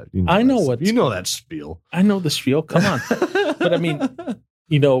true. Yeah. I know what. You know that spiel. I know the spiel. Come on. But I mean,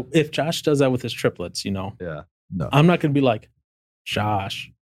 if Josh does that with his triplets, Yeah. No. I'm not going to be like,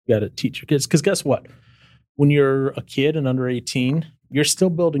 Josh, you got to teach your kids. Because guess what? When you're a kid and under 18, you're still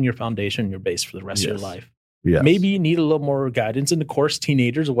building your foundation, your base for the rest of your life. Yes. Maybe you need a little more guidance. And of course,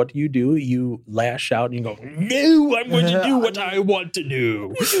 teenagers, what do? You lash out and you go, no, I'm going to do what I want to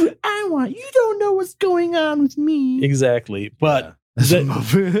do. You don't know what's going on with me. Exactly. But,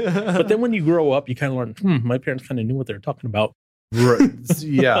 but then when you grow up, you kind of learn, my parents kind of knew what they were talking about. Right.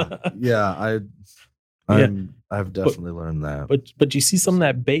 Yeah. Yeah. I've definitely learned that. But you see some of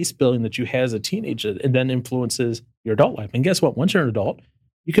that base building that you had as a teenager and then influences your adult life. And guess what? Once you're an adult,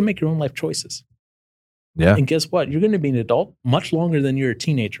 you can make your own life choices. Yeah. And guess what? You're going to be an adult much longer than you're a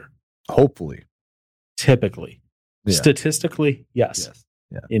teenager. Hopefully. Typically. Yeah. Statistically, yes.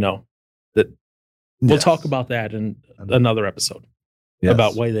 Yeah. We'll talk about that in another episode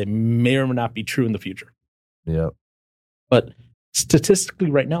about why they may or may not be true in the future. Yeah. But statistically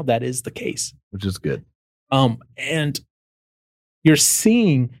right now, that is the case. Which is good. And you're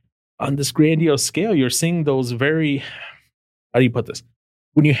seeing on this grandiose scale, you're seeing those very, how do you put this?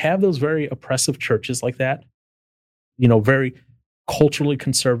 When you have those very oppressive churches like that, very culturally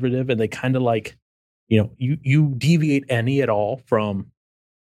conservative, and they kind of like, you deviate any at all from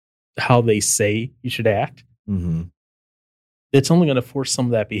how they say you should act, it's only going to force some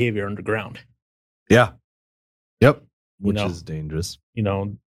of that behavior underground. Yeah. Yep. Which is dangerous.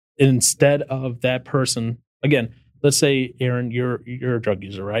 Instead of that person, again, let's say, Aaron, you're a drug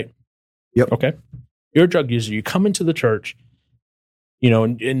user, right? Yep. Okay. You're a drug user. You come into the church,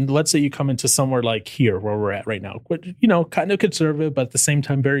 and let's say you come into somewhere like here where we're at right now, kind of conservative, but at the same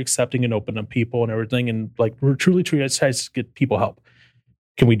time, very accepting and open to people and everything. And like, we're truly trying to get people help.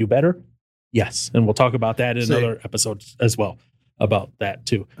 Can we do better? Yes. And we'll talk about that in another episode as well about that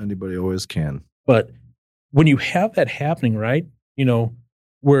too. Anybody always can. But when you have that happening, right,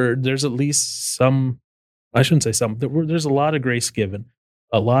 where there's at least some, I shouldn't say some, there's a lot of grace given,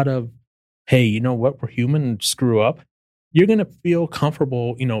 a lot of, hey, you know what, we're human and screw up. You're going to feel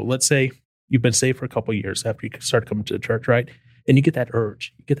comfortable, let's say you've been saved for a couple of years after you start coming to the church, right? And you get that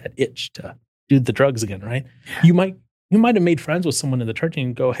urge, you get that itch to do the drugs again, right? You might have made friends with someone in the church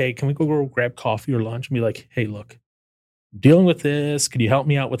and go, hey, can we go grab coffee or lunch? And be like, hey, look, I'm dealing with this. Could you help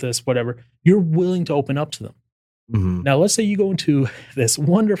me out with this? Whatever. You're willing to open up to them. Mm-hmm. Now, let's say you go into this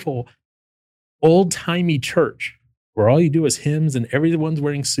wonderful old-timey church where all you do is hymns and everyone's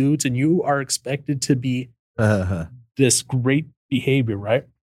wearing suits and you are expected to be this great behavior, right?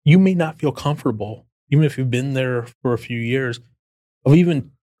 You may not feel comfortable, even if you've been there for a few years, of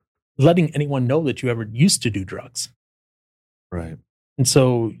even letting anyone know that you ever used to do drugs. Right. And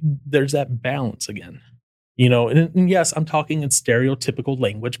so there's that balance again. And yes, I'm talking in stereotypical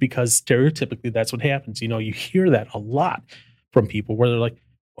language because stereotypically that's what happens. You hear that a lot from people where they're like,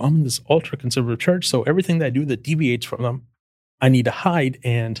 well, I'm in this ultra conservative church, so everything that I do that deviates from them, I need to hide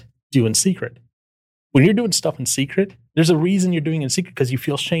and do in secret. When you're doing stuff in secret, there's a reason you're doing it in secret, because you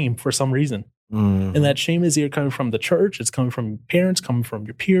feel shame for some reason. Mm-hmm. And that shame is either coming from the church, it's coming from your parents, coming from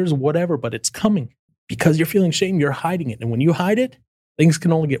your peers, whatever, but it's coming because you're feeling shame, you're hiding it. And when you hide it, things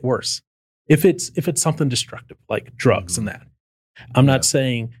can only get worse. If it's something destructive, like drugs and that. I'm not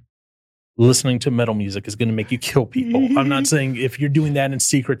saying listening to metal music is going to make you kill people. I'm not saying if you're doing that in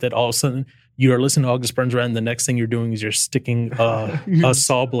secret that all of a sudden you are listening to August Burns Red and the next thing you're doing is you're sticking a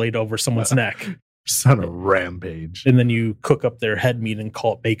saw blade over someone's neck. Just on a rampage. And then you cook up their head meat and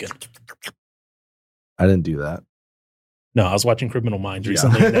call it bacon. I didn't do that. No, I was watching Criminal Minds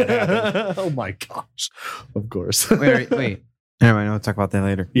recently. And that happened. Oh my gosh. Of course. Wait. Never mind, we'll talk about that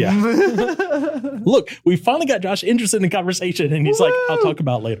later. Yeah. Look, we finally got Josh interested in conversation, and he's like, I'll talk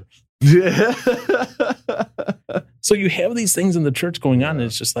about it later. Yeah. So you have these things in the church going on, and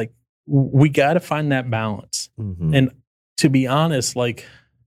it's just like, we got to find that balance. Mm-hmm. And to be honest, like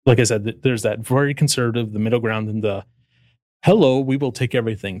I said, there's that very conservative, the middle ground, and the hello, we will take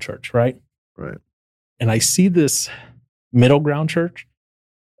everything church, right? Right. And I see this middle ground church,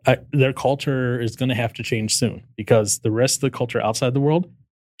 their culture is going to have to change soon, because the rest of the culture outside the world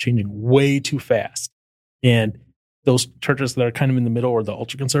changing way too fast. And those churches that are kind of in the middle or the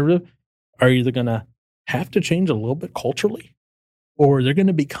ultra conservative are either going to have to change a little bit culturally, or they're going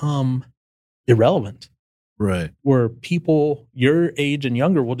to become irrelevant. Right. Where people your age and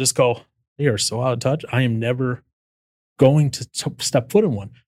younger will just go, they are so out of touch, I am never going to step foot in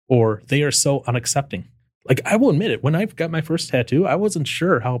one. Or they are so unaccepting. Like, I will admit it, when I got my first tattoo, I wasn't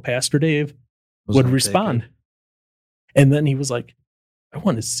sure how Pastor Dave would respond. And then he was like, I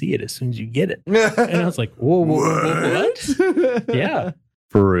want to see it as soon as you get it. And I was like, whoa, what? Yeah.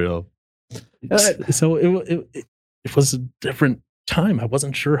 For real. So it was a different time. I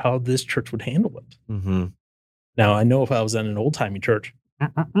wasn't sure how this church would handle it. Mm-hmm. Now, I know if I was in an old-timey church.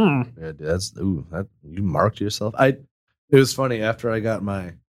 Yeah, dude, you marked yourself. It was funny, after I got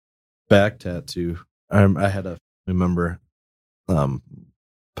my back tattoo, I had a member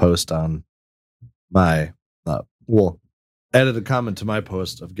post on my added a comment to my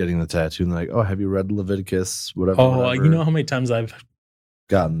post of getting the tattoo, and like, oh, have you read Leviticus, whatever. You know how many times I've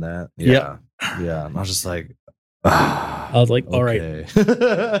gotten that? Yeah. And I was just like, I was like, all right.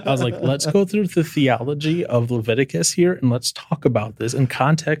 I I was like, let's go through the theology of Leviticus here, and let's talk about this in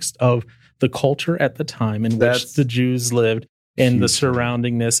context of the culture at the time in which the Jews lived, and the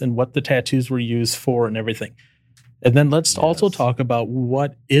surroundingness, and what the tattoos were used for, and everything. And then let's also talk about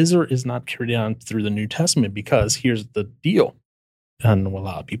what is or is not carried on through the New Testament, because here's the deal. And a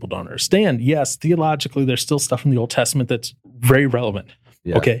lot of people don't understand. Yes, theologically, there's still stuff in the Old Testament that's very relevant.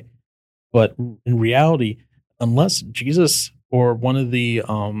 Yeah. Okay. But in reality, unless Jesus or one of the,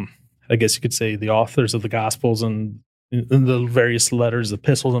 I guess you could say, the authors of the Gospels and the various letters,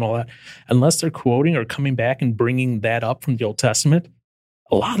 epistles, and all that, unless they're quoting or coming back and bringing that up from the Old Testament,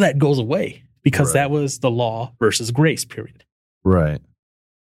 a lot of that goes away, because that was the law versus grace period. Right.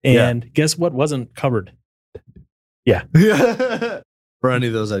 And guess what wasn't covered? Yeah. For any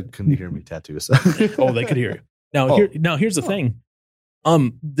of those that couldn't hear me, tattoos. Oh, they could hear you. Now, here's the thing.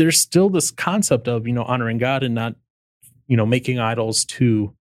 There's still this concept of, honoring God and not, making idols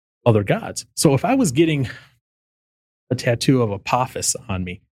to other gods. So if I was getting a tattoo of Apophis on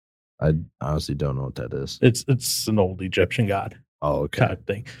me, I honestly don't know what that is. It's an old Egyptian god. Oh, okay. Kind of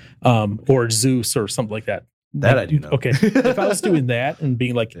thing. Or Zeus or something like that. That I do know. Okay. If I was doing that and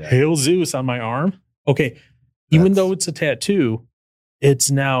being like, Hail Zeus on my arm, okay. Even though it's a tattoo, it's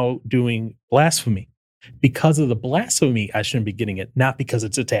now doing blasphemy. Because of the blasphemy, I shouldn't be getting it, not because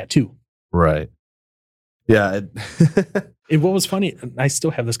it's a tattoo. Right. Yeah. What was funny, I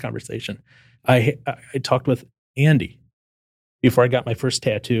still have this conversation. I talked with Andy before I got my first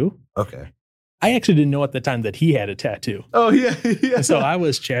tattoo. Okay. I actually didn't know at the time that he had a tattoo. Oh, yeah. And so I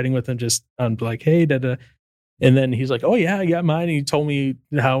was chatting with him, just like, hey, da-da. And then he's like, oh, yeah, I got mine. And he told me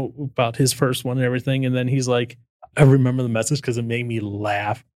how about his first one and everything. And then he's like, I remember the message because it made me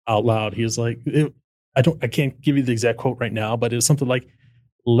laugh out loud. He was like, I can't give you the exact quote right now, but it was something like,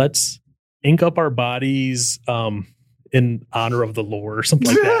 let's ink up our bodies in honor of the Lord or something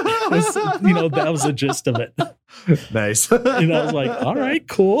like that. That was the gist of it. Nice. And I was like, all right,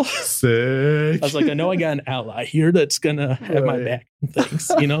 cool. Sick. I was like, I know I got an ally here that's going to have my back and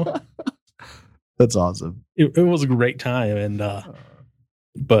things, That's awesome. It was a great time. And,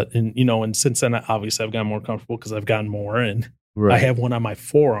 and since then, obviously I've gotten more comfortable because I've gotten more, and I have one on my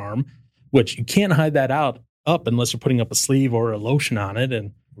forearm, which you can't hide that up unless you're putting up a sleeve or a lotion on it.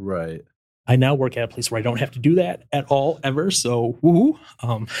 And right. I now work at a place where I don't have to do that at all ever. So, woohoo.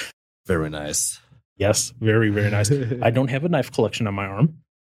 Very nice. Yes, very, very nice. I don't have a knife collection on my arm.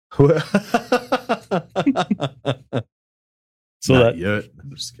 So not yet.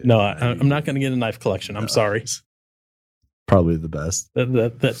 I'm not going to get a knife collection. I'm sorry. Probably the best.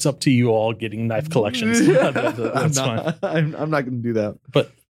 That's up to you all getting knife collections. That's fine. I'm not going to do that.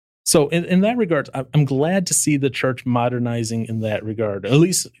 But so in that regard, I'm glad to see the church modernizing in that regard, at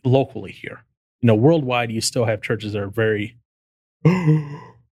least locally here. Worldwide, you still have churches that are very,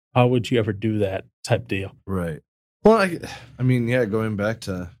 how would you ever do that type deal? Right. Well, I mean, yeah, going back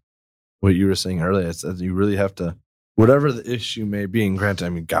to what you were saying earlier, it's that you really have to, whatever the issue may be, and granted, I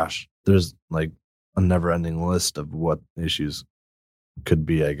mean, gosh, there's like a never-ending list of what issues could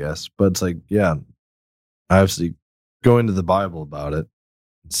be, I guess. But it's like, yeah, obviously going to the Bible about it,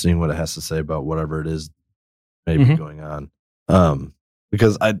 seeing what it has to say about whatever it is maybe going on.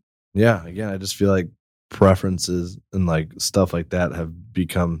 Because I just feel like preferences and like stuff like that have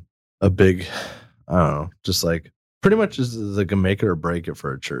become a big, I don't know, just like pretty much is like a make it or break it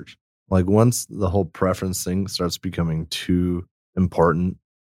for a church. Like once the whole preference thing starts becoming too important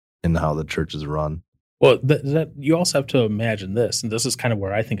in how the church is run. Well, that you also have to imagine this, and this is kind of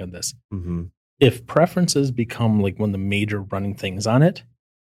where I think of this. Mm-hmm. If preferences become like one of the major running things on it,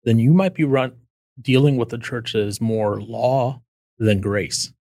 then you might be dealing with the church as more law than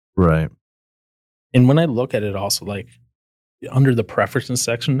grace. Right. And when I look at it also, like under the preferences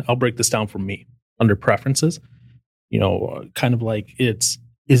section, I'll break this down for me. Under preferences, kind of like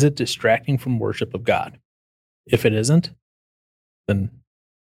is it distracting from worship of God? If it isn't, then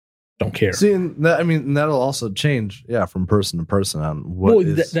don't care. See, that'll also change, from person to person on what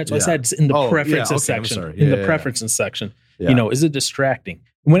that's what I said. It's in the preferences section. Preferences section. Yeah. Is it distracting?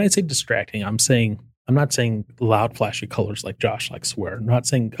 When I say distracting, I'm not saying loud, flashy colors like Josh likes to wear. I'm not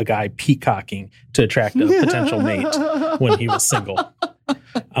saying a guy peacocking to attract a potential mate when he was single.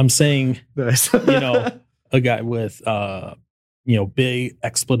 I'm saying, nice. A guy with, big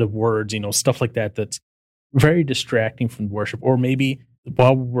expletive words, stuff like that. That's very distracting from worship. Or maybe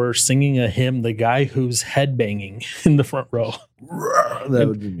while we're singing a hymn, the guy who's headbanging in the front row. That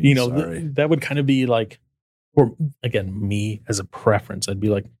would be me. That would kind of be like, or again, me as a preference, I'd be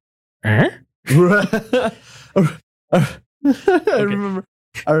like, huh? I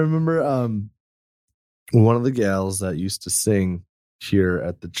remember one of the gals that used to sing here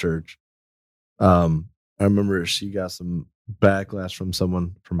at the church. I remember she got some backlash from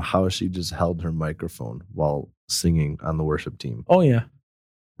someone from how she just held her microphone while singing on the worship team. Oh yeah.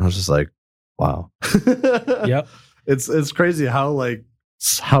 I was just like, wow. Yep. It's crazy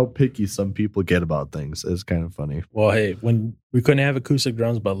how picky some people get about things. It's kind of funny. Well, hey, when we couldn't have acoustic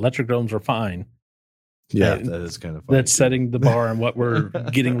drums, but electric drums were fine. Yeah, that is kind of funny. That's setting the bar on what we're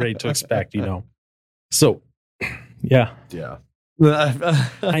getting ready to expect, So, yeah. Yeah.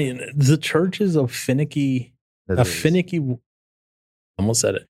 The church is finicky, almost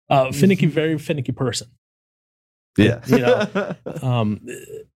said it, finicky, very finicky person. Yeah.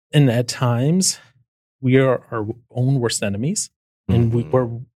 And at times we are our own worst enemies. And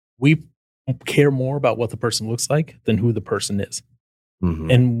we care more about what the person looks like than who the person is.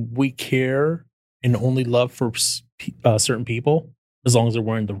 Mm-hmm. And we care and only love for certain people as long as they're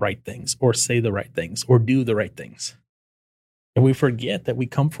wearing the right things or say the right things or do the right things. And we forget that we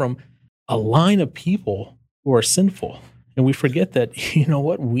come from a line of people who are sinful. And we forget that,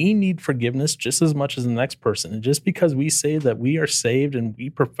 we need forgiveness just as much as the next person. And just because we say that we are saved and we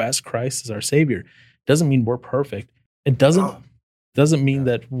profess Christ as our Savior doesn't mean we're perfect. It doesn't mean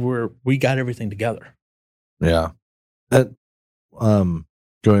that we got everything together. Yeah. That,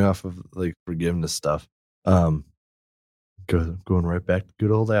 going off of like forgiveness stuff, going right back to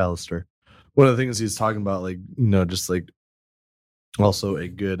good old Alistair. One of the things he's talking about, just like also a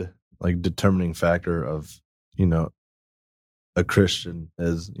good like determining factor of, a Christian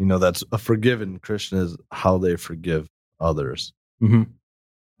is, that's a forgiven Christian is how they forgive others. Mm-hmm.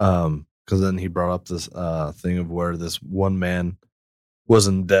 Because then he brought up this thing of where this one man was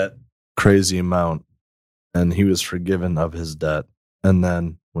in debt, crazy amount, and he was forgiven of his debt. And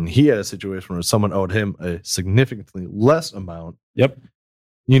then when he had a situation where someone owed him a significantly less amount, yep,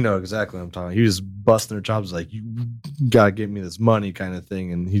 you know exactly what I'm talking. He was busting their chops like, you gotta give me this money kind of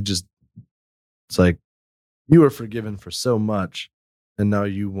thing. And it's like, you were forgiven for so much, and now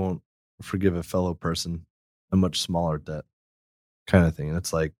you won't forgive a fellow person a much smaller debt kind of thing. And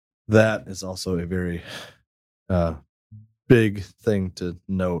it's like, that is also a very big thing to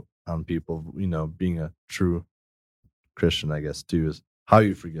note on people, being a true Christian, I guess, too, is how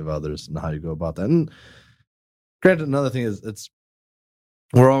you forgive others and how you go about that. And granted, another thing is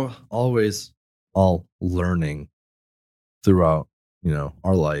we're always all learning throughout,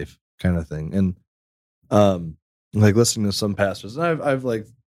 our life kind of thing. And like listening to some pastors, I've like,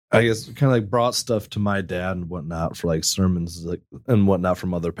 I guess kind of like brought stuff to my dad and whatnot for like sermons and whatnot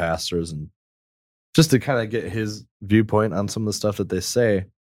from other pastors, and just to kind of get his viewpoint on some of the stuff that they say.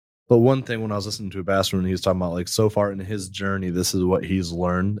 But one thing, when I was listening to a pastor and he was talking about like so far in his journey, this is what he's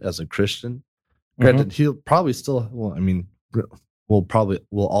learned as a Christian. Granted, he'll probably still, we'll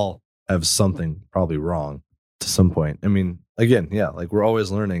all have something probably wrong to some point. I mean, again, yeah, like we're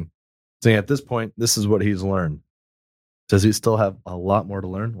always learning. So at this point, this is what he's learned. Does he still have a lot more to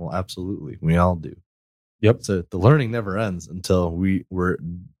learn? Well, absolutely. We all do. Yep. So the learning never ends until we're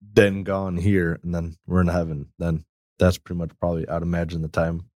then gone here and then we're in heaven. Then that's pretty much probably, I'd imagine, the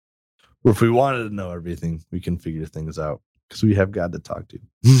time where if we wanted to know everything, we can figure things out because we have God to talk to.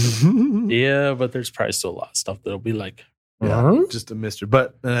 Yeah, but there's probably still a lot of stuff that'll be like, just a mystery.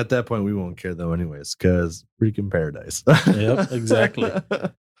 But at that point, we won't care though anyways, because freaking paradise. Yep, exactly.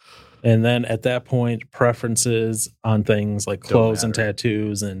 And then at that point, preferences on things like clothes and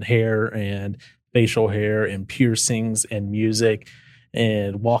tattoos and hair and facial hair and piercings and music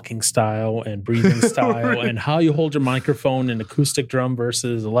and walking style and breathing style and how you hold your microphone, and acoustic drum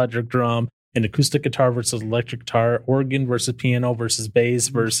versus electric drum, and acoustic guitar versus electric guitar, organ versus piano versus bass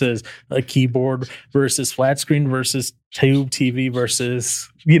versus a keyboard versus flat screen versus tube TV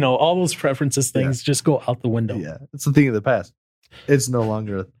versus, all those preferences things just go out the window. Yeah, it's a thing of the past. It's no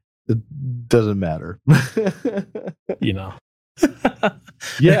longer... It doesn't matter. Yeah.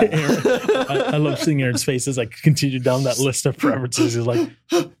 I love seeing Aaron's face as I continue down that list of preferences. He's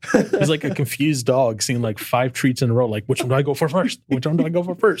like a confused dog seeing like 5 treats in a row. Like, which one do I go for first? Which one do I go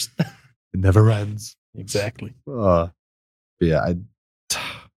for first? It never ends. Exactly.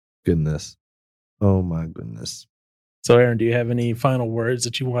 Goodness. Oh my goodness. So Aaron, do you have any final words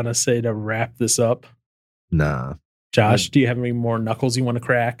that you want to say to wrap this up? Nah. Josh, do you have any more knuckles you want to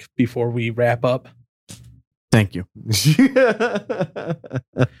crack before we wrap up? Thank you.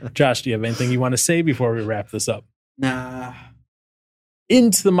 Josh, do you have anything you want to say before we wrap this up? Nah.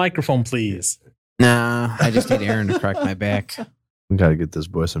 Into the microphone, please. Nah, I just need Aaron to crack my back. We got to get this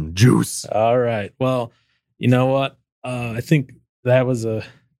boy some juice. All right. Well, you know what? I think that was a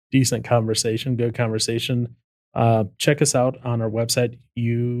decent conversation, good conversation. Check us out on our website,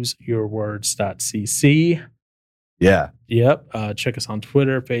 useyourwords.cc. Yeah. Yep. Check us on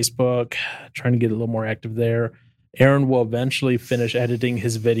Twitter, Facebook, trying to get a little more active there. Aaron will eventually finish editing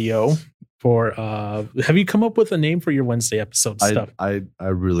his video for, have you come up with a name for your Wednesday episode stuff? I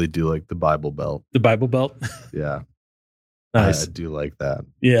really do like the Bible Belt. The Bible Belt? Yeah. Nice. I do like that.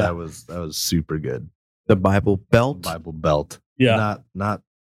 Yeah. That was super good. The Bible Belt? Bible Belt. Yeah. Not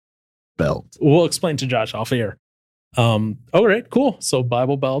belt. We'll explain to Josh off air. All right, cool. So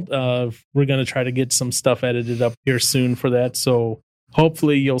Bible Belt, we're going to try to get some stuff edited up here soon for that. So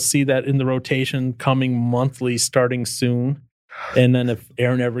hopefully you'll see that in the rotation coming monthly starting soon. And then if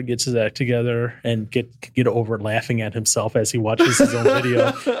Aaron ever gets his act together and get over laughing at himself as he watches his own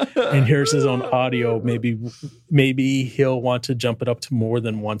video and hears his own audio, maybe he'll want to jump it up to more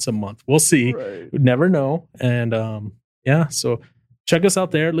than once a month. We'll see. Right. We'd never know. And so check us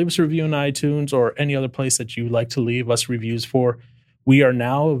out there. Leave us a review on iTunes or any other place that you like to leave us reviews for. We are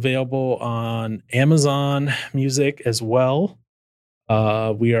now available on Amazon Music as well.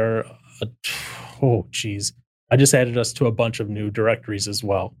 We are, I just added us to a bunch of new directories as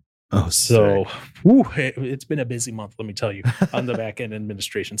well. Oh, so it's been a busy month, let me tell you, on the back end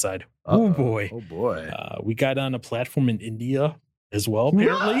administration side. Oh boy. We got on a platform in India as well,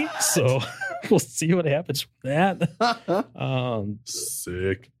 apparently. What? So we'll see what happens from that.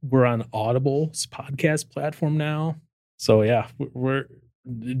 Sick. We're on Audible's podcast platform now. So yeah, we're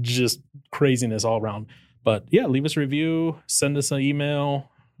just craziness all around. But yeah, leave us a review, send us an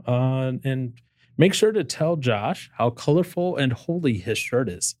email, and make sure to tell Josh how colorful and holy his shirt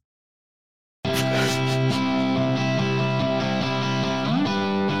is.